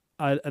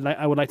 I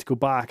would like to go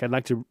back, I'd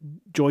like to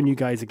join you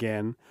guys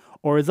again?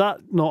 Or is that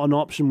not an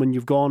option when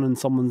you've gone and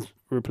someone's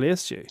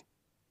replaced you?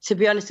 To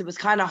be honest, it was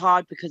kind of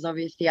hard because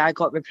obviously I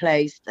got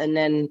replaced and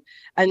then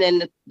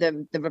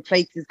the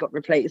replacers got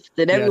replaced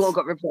and everyone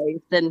got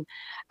replaced. And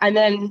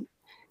then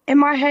in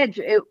my head,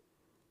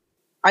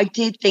 I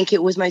did think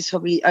it was most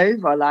probably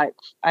over, like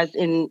as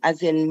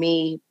in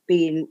me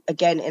being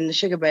again in the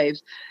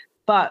Sugababes.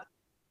 But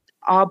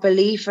our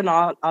belief and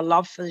our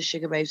love for the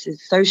Sugababes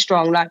is so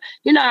strong. Like,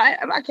 you know,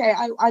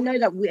 I know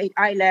that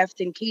I left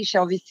and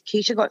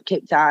Keisha got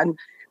kicked out.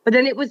 But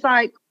then it was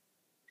like,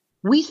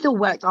 we still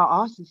worked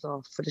our asses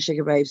off for the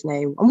Sugababes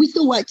name. And we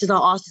still worked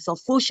our asses off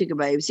for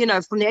Sugababes. You know,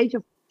 from the age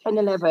of 10,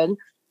 11,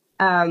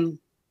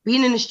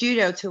 being in the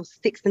studio till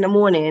 6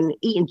 a.m,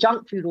 eating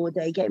junk food all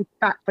day, getting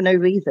fat for no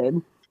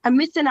reason, and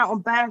missing out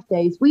on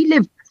birthdays. We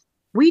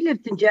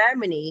lived in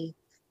Germany.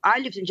 I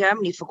lived in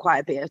Germany for quite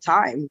a bit of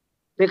time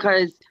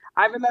because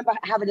I remember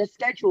having a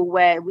schedule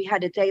where we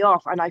had a day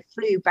off and I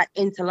flew back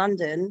into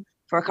London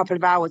for a couple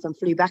of hours and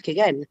flew back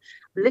again.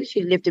 I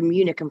literally lived in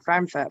Munich and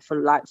Frankfurt for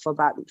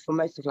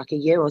most of like a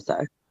year or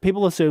so.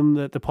 People assume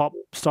that the pop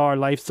star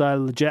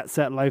lifestyle, the jet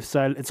set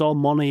lifestyle, it's all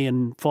money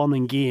and fun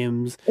and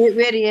games. It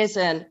really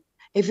isn't.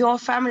 If you're a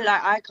family,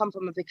 like I come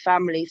from a big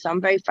family, so I'm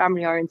very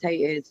family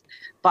orientated.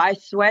 But I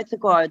swear to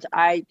God,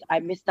 I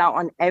missed out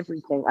on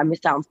everything. I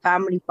missed out on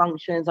family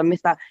functions. I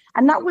missed out,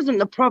 and that wasn't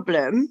the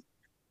problem.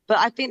 But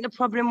I think the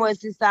problem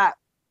is that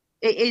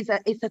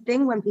it's a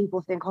thing when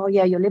people think, oh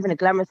yeah, you're living a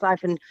glamorous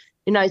life, and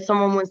you know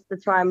someone wants to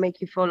try and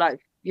make you feel like,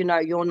 you know,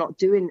 you're not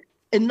doing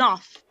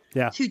enough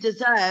to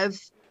deserve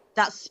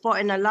that spot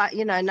in a life,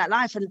 you know, in that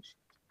life. And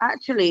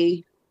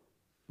actually,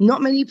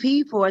 not many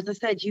people, as I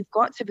said, you've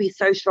got to be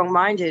so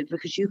strong-minded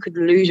because you could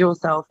lose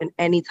yourself in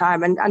any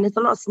time. And there's a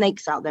lot of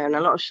snakes out there and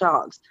a lot of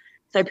sharks.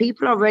 So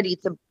people are ready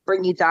to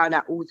bring you down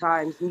at all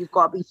times. And you've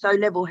got to be so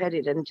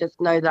level-headed and just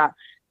know that,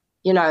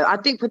 you know, I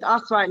think with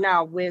us right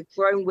now, we're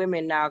grown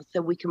women now,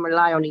 so we can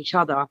rely on each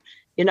other.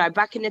 You know,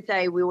 back in the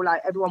day, we were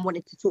like, everyone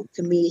wanted to talk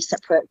to me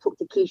separate, talk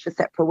to Keisha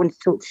separate, wanted to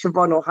talk to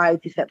Siobhan or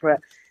Heidi separate.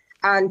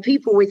 And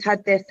people always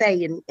had their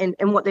say in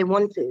what they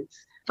wanted.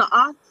 For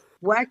us,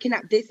 working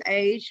at this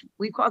age,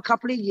 we've got a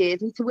couple of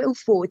years until we're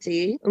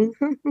 40,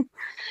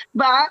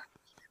 but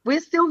we're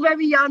still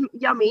very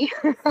yummy.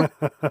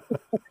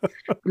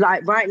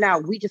 Like right now,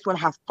 we just want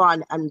to have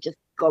fun and just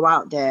go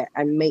out there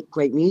and make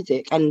great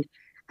music and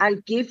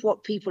give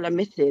what people are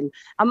missing.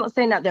 I'm not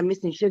saying that they're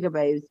missing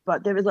Sugababes,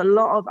 but there is a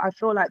lot of, I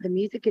feel like the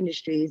music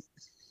industry is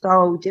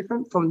so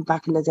different from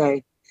back in the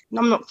day. And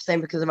I'm not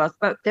saying because of us,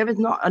 but there is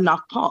not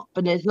enough pop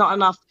and there's not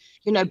enough,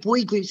 you know,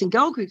 boy groups and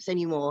girl groups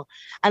anymore.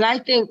 And I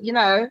think, you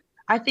know,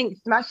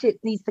 Smash Hits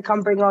needs to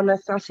come bring on a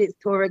Smash Hits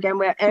tour again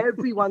where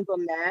everyone's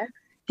on there.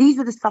 These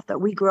are the stuff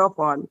that we grew up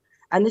on.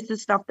 And this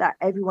is stuff that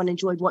everyone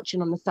enjoyed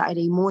watching on a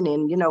Saturday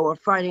morning, you know, or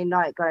Friday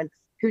night going,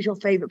 who's your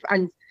favorite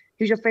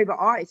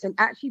artist? And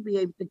actually be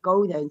able to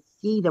go there and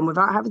see them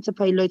without having to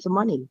pay loads of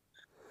money,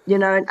 you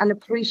know, and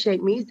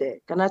appreciate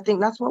music. And I think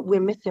that's what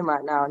we're missing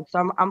right now. And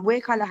so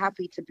we're kind of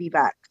happy to be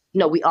back.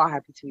 No, we are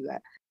happy to be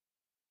back.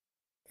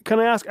 Can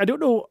I ask, I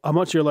don't know how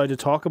much you're allowed to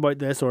talk about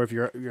this or if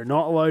you're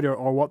not allowed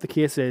or what the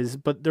case is,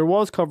 but there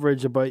was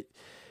coverage about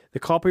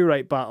the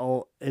copyright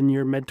battle in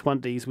your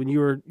mid-20s when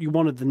you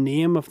wanted the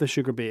name of the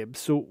Sugababes.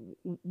 So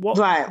what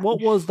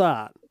was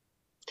that?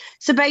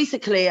 So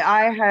basically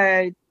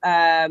I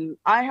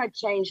had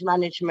changed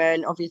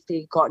management,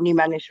 obviously got new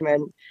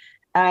management.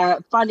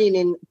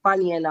 Funny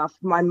enough,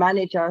 my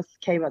manager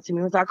came up to me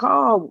and was like,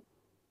 oh,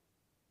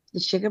 the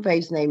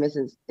Sugababes name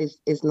is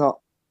not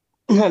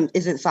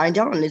isn't signed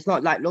on. It's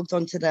not like logged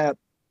onto the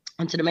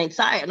main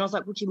site. And I was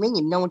like, what do you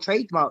mean? No one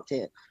trademarked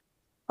it.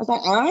 I was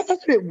like,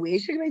 that's a bit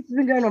weird. Sugababes has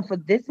been going on for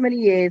this many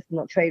years,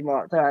 not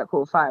trademarked. All right,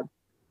 cool, fine.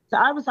 So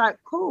I was like,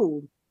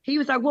 cool. He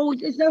was like, well,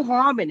 there's no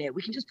harm in it.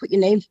 We can just put your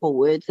name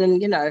forwards.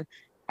 And, you know,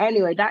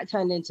 anyway, that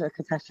turned into a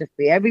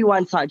catastrophe.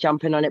 Everyone started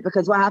jumping on it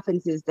because what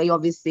happens is they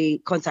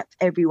obviously contact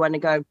everyone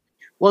and go,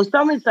 well,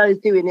 so-and-so is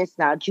doing this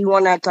now. Do you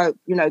want to go,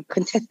 you know,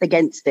 contest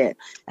against it?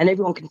 And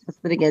everyone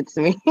contested against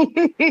me.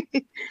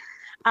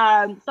 So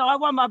I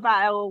won my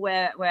battle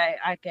where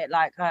I get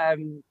like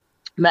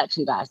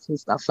merchandise and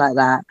stuff like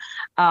that.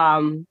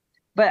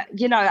 But,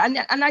 you know,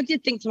 and I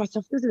did think to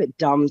myself, it was a bit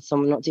dumb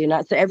someone not doing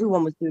that. So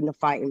everyone was doing the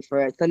fighting for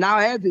it. So now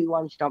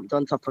everyone's jumped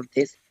on top of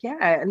this.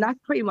 Yeah, and that's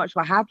pretty much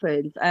what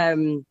happened.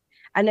 And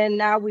then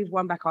now we've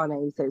won back our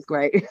name, so it's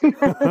great.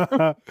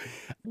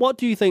 What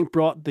do you think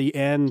brought the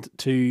end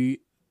to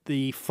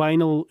the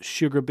final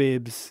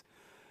Sugababes?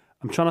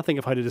 I'm trying to think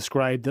of how to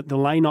describe the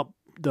lineup.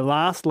 The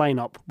last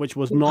lineup, which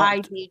was not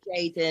Heidi,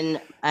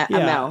 Jaden,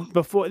 Amel.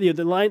 Before the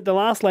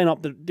last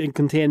lineup that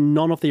contained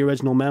none of the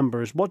original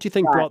members. What do you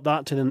think brought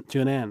that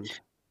to an end?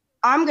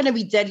 I'm going to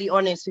be deadly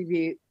honest with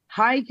you.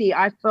 Heidi,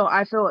 I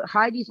feel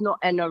Heidi's not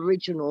an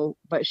original,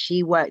 but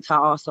she worked her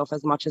ass off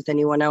as much as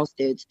anyone else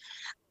did.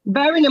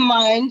 Bearing in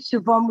mind,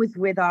 Siobhan was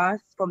with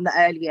us from the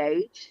early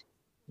age,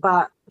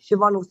 but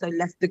Siobhan also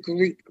left the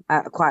group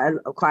at quite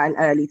an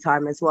early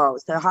time as well.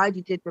 So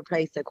Heidi did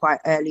replace her quite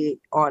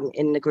early on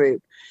in the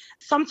group.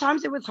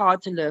 Sometimes it was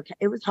hard to look.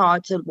 It was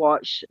hard to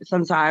watch.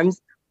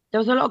 Sometimes there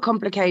was a lot of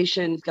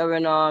complications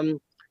going on.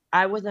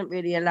 I wasn't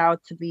really allowed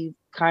to be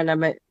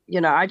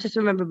I just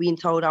remember being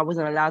told I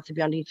wasn't allowed to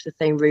be underneath the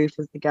same roof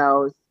as the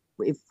girls.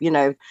 If, you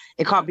know,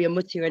 it can't be a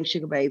Mutya and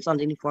Sugababes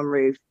underneath one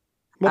roof.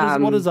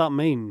 What does that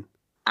mean?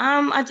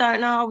 I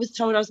don't know. I was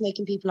told I was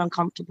making people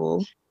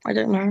uncomfortable. I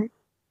don't know.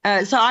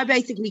 So I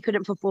basically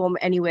couldn't perform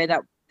anywhere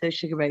that the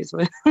Sugababes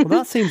were. Well,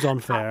 that seems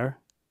unfair.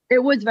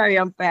 It was very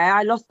unfair.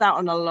 I lost out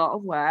on a lot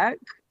of work.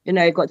 You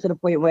know, it got to the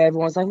point where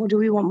everyone was like, well, do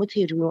we want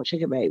Mutya? Do we want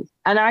Sugababes?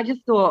 And I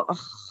just thought, ugh.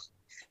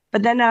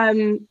 But then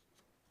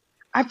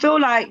I feel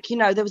like, you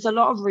know, there was a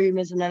lot of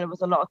rumours and then there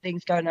was a lot of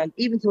things going on.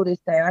 Even till this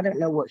day, I don't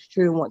know what's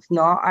true and what's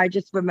not. I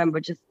just remember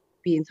just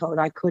being told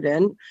I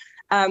couldn't.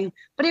 But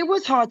it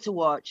was hard to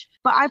watch.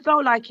 But I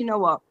felt like, you know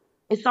what?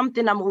 It's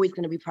something I'm always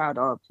going to be proud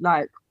of.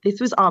 Like, this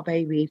was our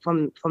baby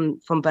from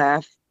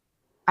birth.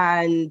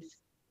 And,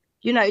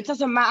 you know, it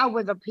doesn't matter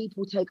whether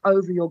people take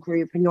over your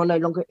group and you're no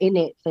longer in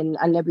it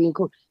and they're being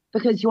called,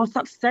 because your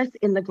success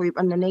in the group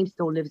and the name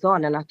still lives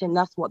on. And I think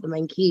that's what the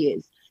main key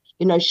is.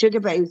 You know,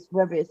 Sugababes,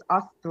 whether it's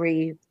us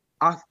three,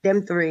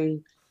 them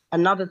three,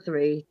 another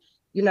three,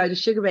 you know, the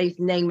Sugababes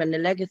name and the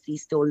legacy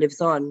still lives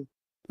on.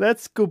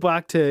 Let's go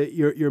back to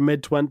your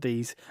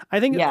mid-20s. I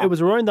think it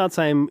was around that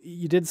time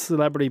you did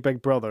Celebrity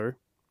Big Brother.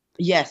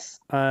 Yes.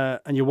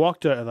 And you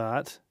walked out of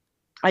that.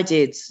 I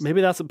did.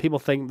 Maybe that's what people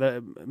think,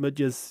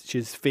 that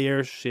she's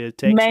fierce, she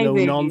takes no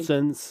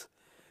nonsense,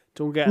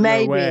 don't get in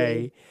their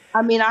way.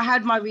 I mean, I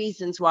had my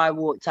reasons why I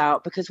walked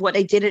out, because what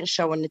they didn't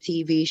show on the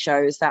TV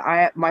show is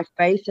that my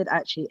face had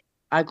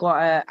I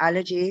got an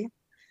allergy,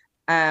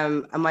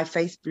 and my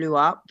face blew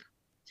up.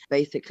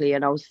 basically,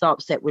 and I was so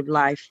upset with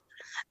life.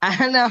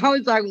 And I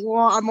was like,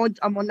 "What?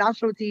 I'm on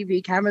national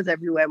TV, cameras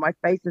everywhere. My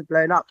face is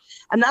blown up."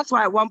 And that's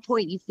why at one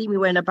point you see me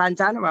wearing a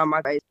bandana around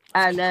my face.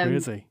 And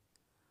Crazy.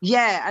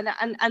 yeah,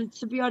 and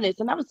to be honest,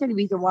 and that was the only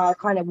reason why I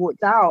kind of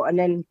walked out. And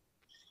then,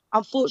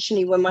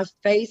 unfortunately, when my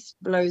face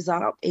blows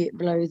up, it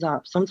blows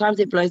up. Sometimes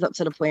it blows up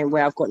to the point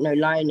where I've got no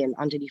lining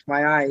underneath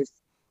my eyes.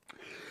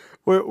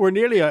 We're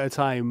nearly out of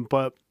time,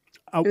 but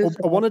I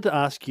wanted to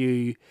ask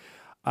you,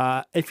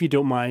 if you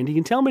don't mind, you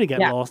can tell me to get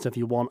lost if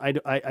you want.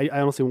 I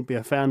honestly won't be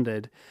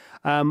offended.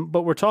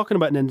 But we're talking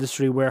about an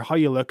industry where how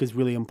you look is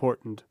really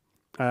important.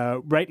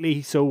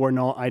 Rightly so or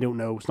not, I don't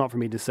know. It's not for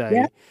me to say.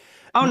 Yeah.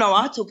 Oh, no,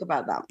 I'll talk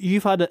about that.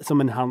 You've had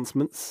some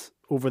enhancements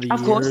over the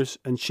years course.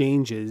 and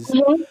changes.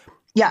 Mm-hmm.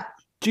 Yeah.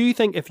 Do you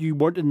think if you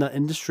weren't in that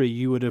industry,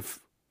 you would have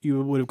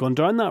gone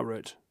down that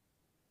route?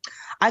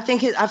 I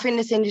think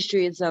this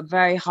industry is a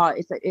very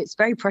hard. It's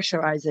very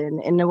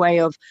pressurizing in the way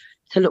of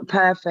to look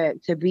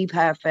perfect, to be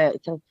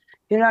perfect.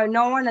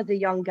 No one as a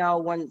young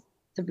girl wants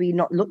to be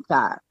not looked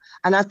at.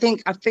 And I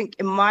think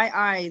in my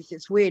eyes,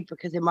 it's weird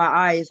because in my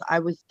eyes, I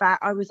was fat,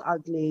 I was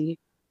ugly.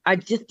 I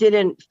just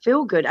didn't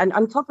feel good. And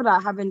on top of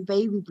that, having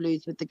baby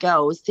blues with the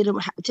girls didn't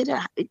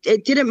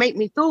make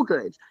me feel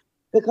good,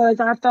 because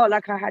I felt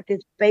like I had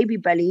this baby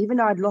belly. Even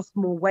though I'd lost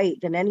more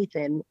weight than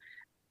anything,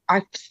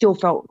 I still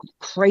felt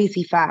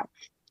crazy fat.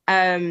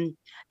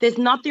 There's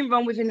nothing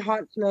wrong with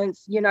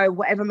enhancements,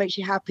 whatever makes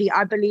you happy.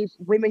 I believe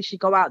women should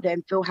go out there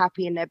and feel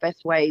happy in their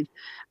best ways.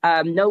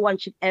 No one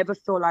should ever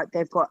feel like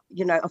they've got,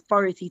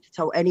 authority to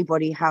tell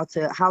anybody how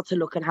to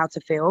look and how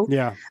to feel.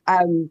 Yeah.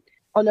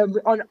 On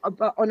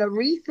a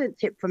recent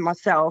tip from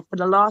myself, for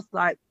the last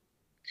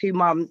 2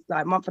 months,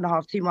 month and a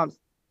half, 2 months,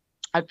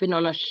 I've been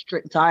on a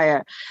strict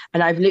diet,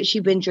 and I've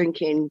literally been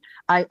drinking.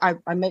 I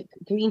make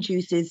green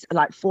juices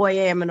 4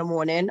 a.m. in the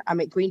morning. I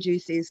make green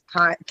juices,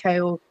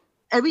 kale,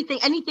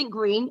 anything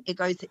green.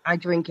 I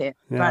drink it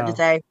throughout the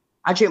day.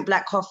 I drink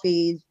black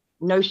coffees,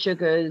 no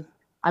sugars.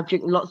 I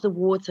drink lots of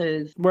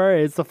waters. Where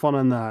is the fun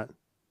in that?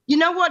 You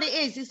know what it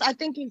is? I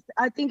think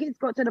it's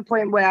got to the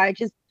point where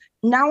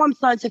now I'm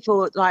starting to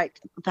feel like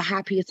the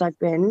happiest I've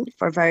been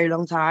for a very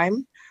long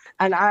time.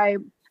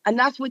 And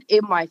that's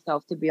within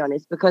myself, to be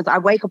honest, because I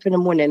wake up in the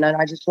morning and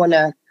I just want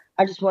to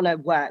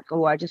work,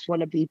 or I just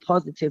want to be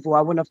positive, or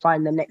I want to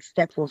find the next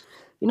step of,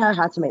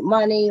 how to make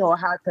money, or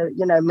how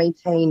to,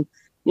 maintain,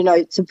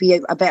 to be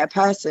a better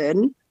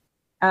person.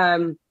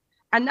 And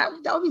that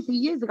obviously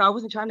years ago, I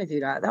wasn't trying to do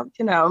that.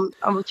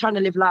 I was trying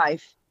to live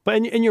life. But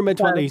in your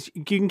mid-20s,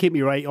 you can keep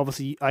me right.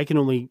 Obviously, I can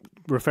only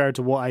refer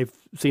to what I've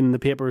seen in the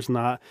papers and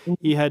that.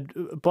 You had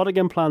buttock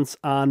implants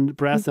and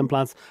breast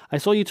implants. I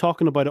saw you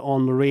talking about it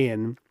on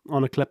Lorraine,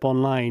 on a clip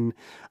online.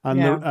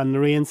 And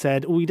Lorraine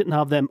said, you didn't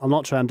have them. I'll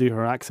not try and do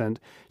her accent.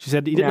 She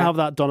said, you didn't have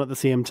that done at the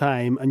same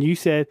time. And you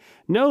said,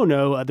 no,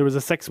 there was a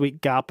 6-week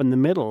gap in the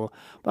middle.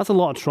 That's a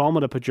lot of trauma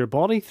to put your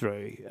body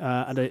through.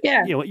 You're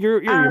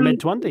in your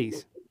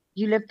mid-20s.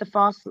 You're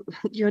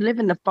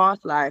living the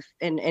fast life.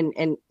 In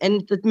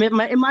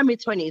my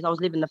mid-20s, I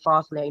was living the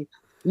fast lane.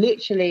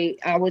 Literally,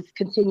 I was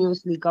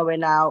continuously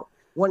going out,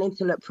 wanting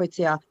to look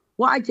prettier.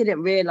 What I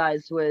didn't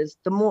realize was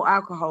the more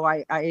alcohol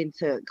I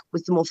intook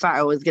was the more fat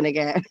I was going to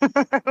get.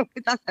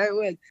 That's how it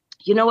was.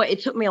 You know what?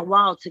 It took me a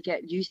while to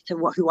get used to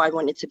who I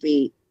wanted to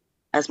be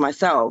as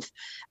myself.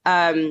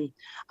 I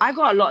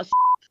got a lot of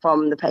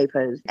from the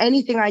papers.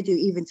 Anything I do,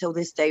 even till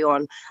this day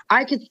on,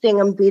 I could sing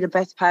and be the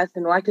best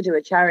person, or I could do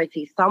a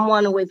charity.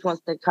 Someone always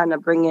wants to kind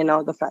of bring in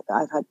the fact that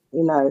I've had,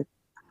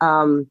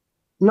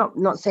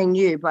 not saying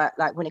you, but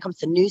when it comes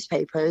to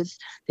newspapers,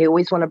 they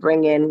always want to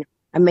bring in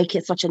and make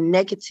it such a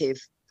negative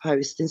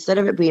post instead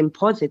of it being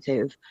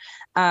positive.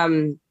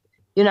 And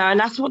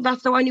that's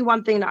the only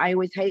one thing that I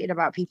always hated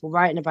about people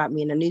writing about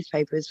me in the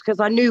newspapers, because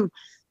I knew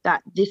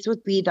that this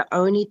would be the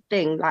only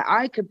thing.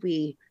 I could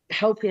be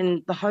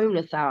helping the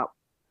homeless out.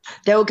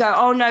 They'll go,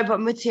 oh no, but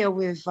Mutya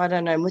with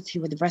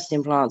the breast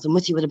implants, or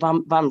Mutya with a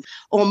bum,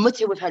 or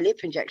Mutya with her lip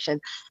injection.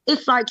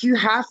 It's like you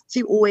have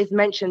to always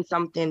mention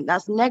something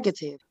that's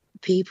negative.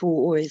 People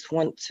always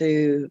want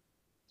to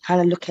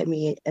kind of look at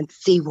me and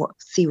see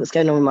what's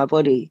going on with my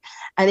body,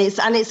 and it's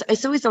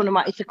always on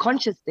it's a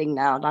conscious thing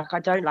now. I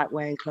don't like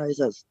wearing clothes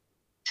that's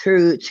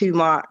too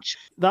much.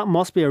 That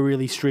must be a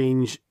really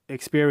strange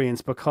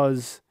experience,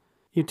 because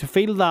to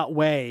feel that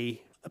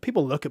way.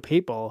 People look at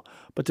people,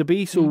 but to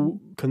be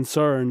so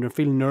concerned or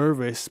feel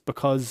nervous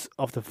because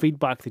of the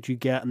feedback that you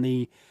get and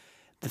the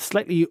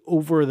slightly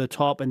over the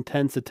top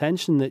intense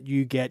attention that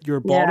you get,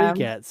 your body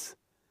gets.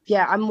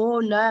 Yeah, I'm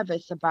more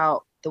nervous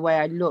about the way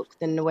I look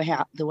than the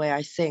way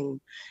I sing,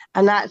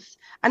 and that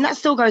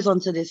still goes on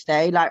to this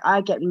day.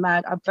 I get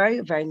mad. I'm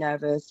very, very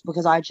nervous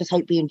because I just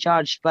hate being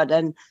judged. But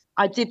then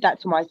I did that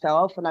to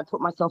myself, and I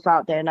put myself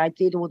out there, and I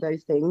did all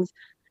those things.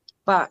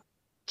 But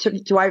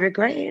do I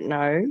regret it?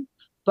 No.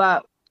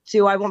 But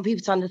do I want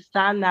people to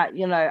understand that,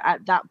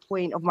 at that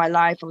point of my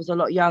life, I was a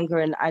lot younger,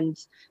 and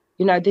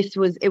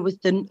it was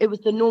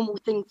the normal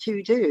thing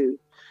to do.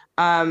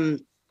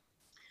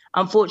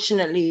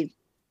 Unfortunately,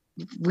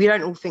 we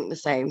don't all think the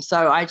same.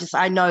 So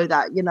I know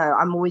that, you know,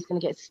 I'm always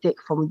going to get stick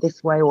from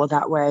this way or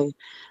that way.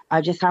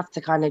 I just have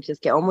to kind of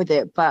just get on with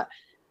it. But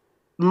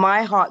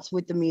my heart's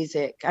with the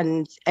music,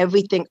 and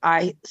everything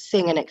I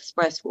sing and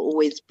express will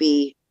always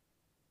be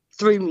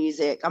through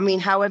music. I mean,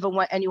 however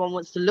anyone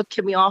wants to look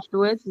at me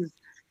afterwards is,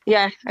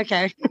 yeah,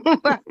 okay.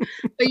 But,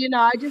 you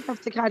know, I just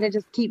have to kind of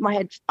just keep my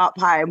head up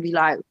high and be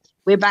like,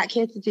 we're back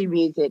here to do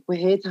music. We're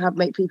here to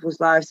make people's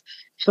lives,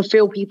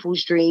 fulfill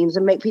people's dreams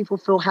and make people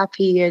feel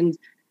happy, and,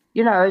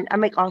 you know, and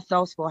make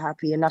ourselves feel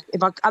happy. And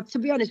to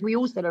be honest, we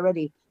all said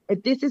already,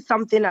 if this is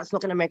something that's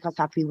not going to make us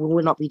happy, we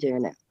will not be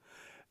doing it.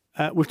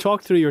 We've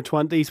talked through your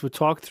 20s, we've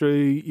talked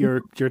through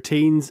your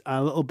teens, and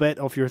a little bit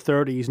of your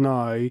 30s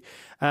now.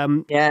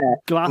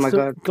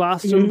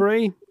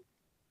 Glastonbury? Mm-hmm.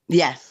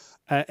 Yes.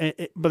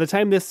 By the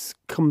time this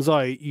comes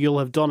out, you'll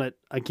have done it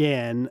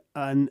again.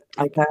 And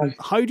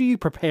how do you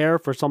prepare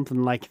for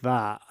something like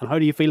that? And how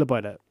do you feel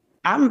about it?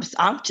 I'm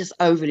just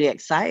overly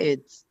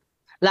excited.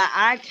 Like,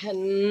 I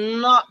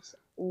cannot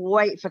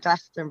wait for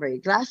Glastonbury.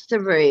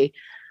 Glastonbury,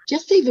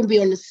 just to even be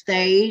on the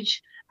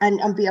stage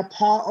and be a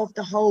part of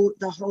the whole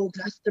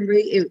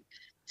Glastonbury,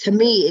 to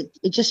me,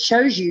 it just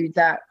shows you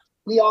that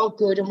we are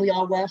good and we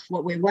are worth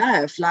what we're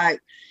worth. Like,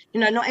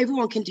 you know, not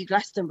everyone can do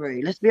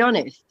Glastonbury, let's be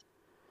honest.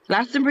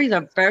 Glastonbury is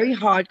a very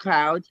hard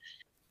crowd.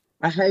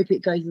 I hope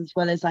it goes as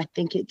well as I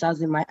think it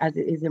does as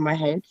it is in my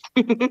head.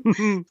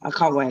 I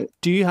can't wait.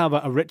 Do you have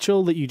a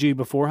ritual that you do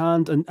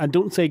beforehand? And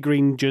don't say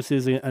green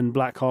juices and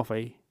black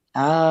coffee.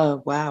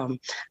 Oh, wow.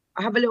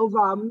 I have a little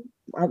rum.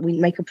 We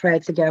make a prayer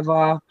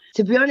together.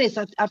 To be honest,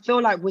 I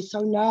feel like we're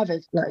so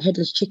nervous, like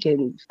headless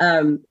chickens.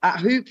 At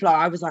Hoopla,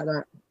 I was like,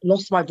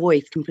 lost my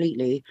voice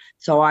completely.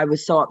 So I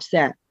was so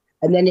upset.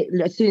 And then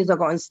as soon as I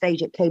got on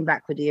stage, it came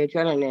back with the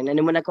adrenaline. And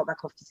then when I got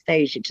back off the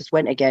stage, it just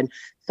went again.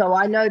 So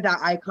I know that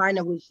I kind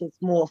of was just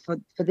more for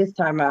this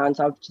time around.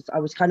 So I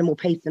was kind of more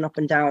pacing up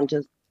and down,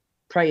 just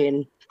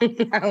praying. How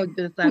it's going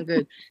to sound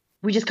good.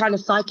 We just kind of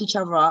psych each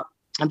other up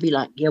and be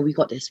like, yeah, we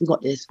got this, we're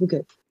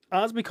good.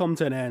 As we come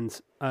to an end,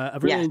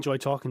 I've really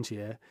enjoyed talking to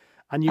you.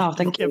 And I've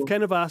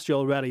kind of asked you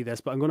already this,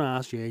 but I'm going to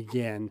ask you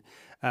again.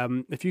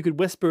 If you could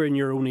whisper in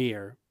your own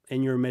ear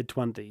in your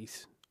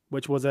mid-20s,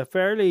 which was a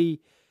fairly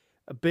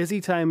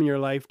busy time in your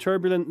life,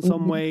 turbulent in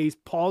some ways,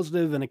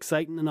 positive and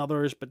exciting in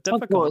others, but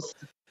difficult.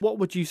 What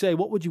would you say?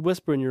 What would you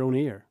whisper in your own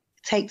ear?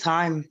 Take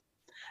time.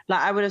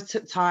 Like, I would have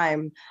took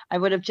time. I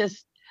would have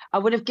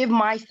given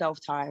myself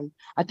time.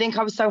 I think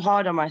I was so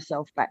hard on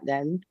myself back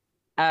then.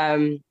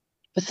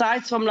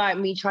 Besides from like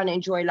me trying to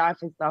enjoy life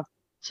and stuff,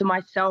 to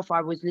myself,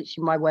 I was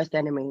literally my worst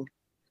enemy.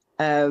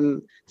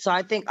 So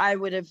I think I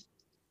would have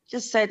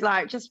just said,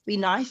 like, just be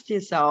nice to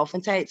yourself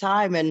and take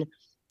time. And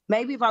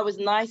maybe if I was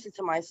nicer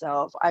to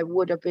myself, I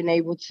would have been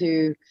able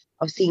to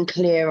have seen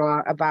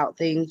clearer about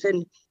things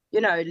and,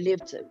 you know,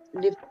 lived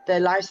the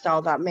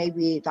lifestyle that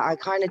I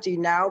kind of do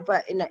now,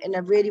 but in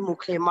a really more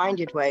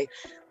clear-minded way.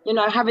 You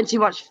know, having too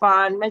much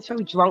fun,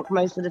 maybe drunk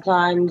most of the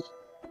times.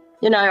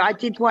 You know, I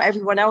did what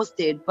everyone else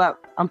did, but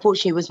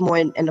unfortunately it was more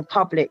in the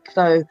public.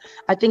 So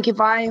I think if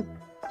I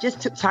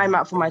just took time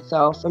out for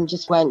myself and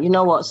just went, you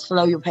know what,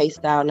 slow your pace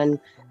down and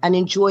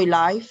enjoy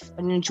life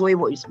and enjoy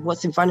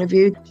what's in front of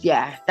you,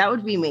 yeah, that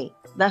would be me.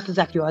 That's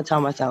exactly what I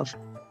tell myself.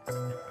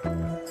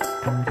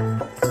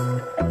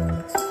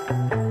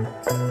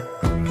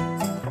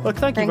 Well,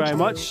 thank you very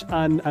much.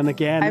 And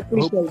again,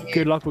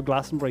 good luck with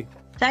Glastonbury.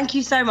 Thank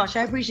you so much.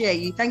 I appreciate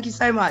you. Thank you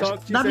so much.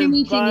 Lovely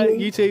meeting you.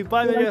 You too.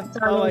 Bye, Mutya.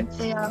 Bye.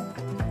 See ya.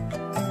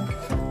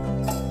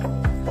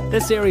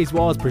 This series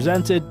was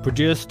presented,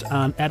 produced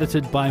and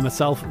edited by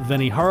myself,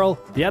 Vinny Hurrell.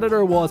 The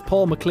editor was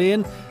Paul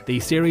McLean. The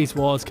series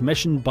was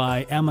commissioned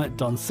by Emma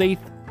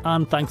Dunseith.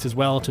 And thanks as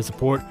well to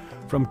support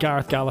from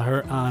Gareth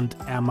Gallagher and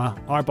Emma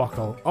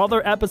Arbuckle.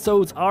 Other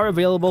episodes are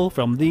available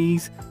from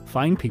these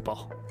fine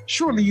people.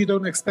 Surely you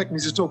don't expect me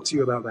to talk to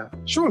you about that.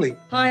 Surely.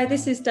 Hi,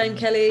 this is Dame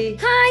Kelly.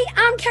 Hi,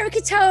 I'm Kerry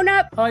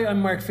Katona. Hi,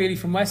 I'm Mark Feely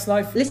from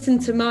Westlife. Listen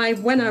to my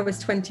When I Was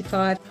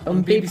 25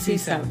 on BBC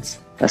Sounds.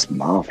 That's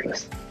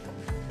marvellous.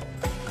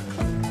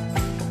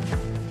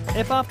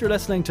 If after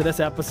listening to this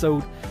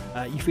episode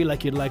you feel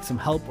like you'd like some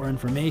help or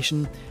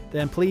information,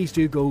 then please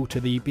do go to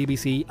the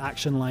BBC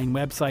Action Line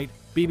website,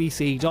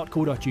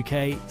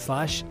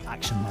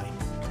 bbc.co.uk/actionline.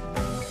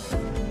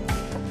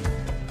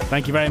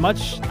 Thank you very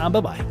much and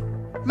bye-bye.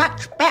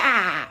 Much better.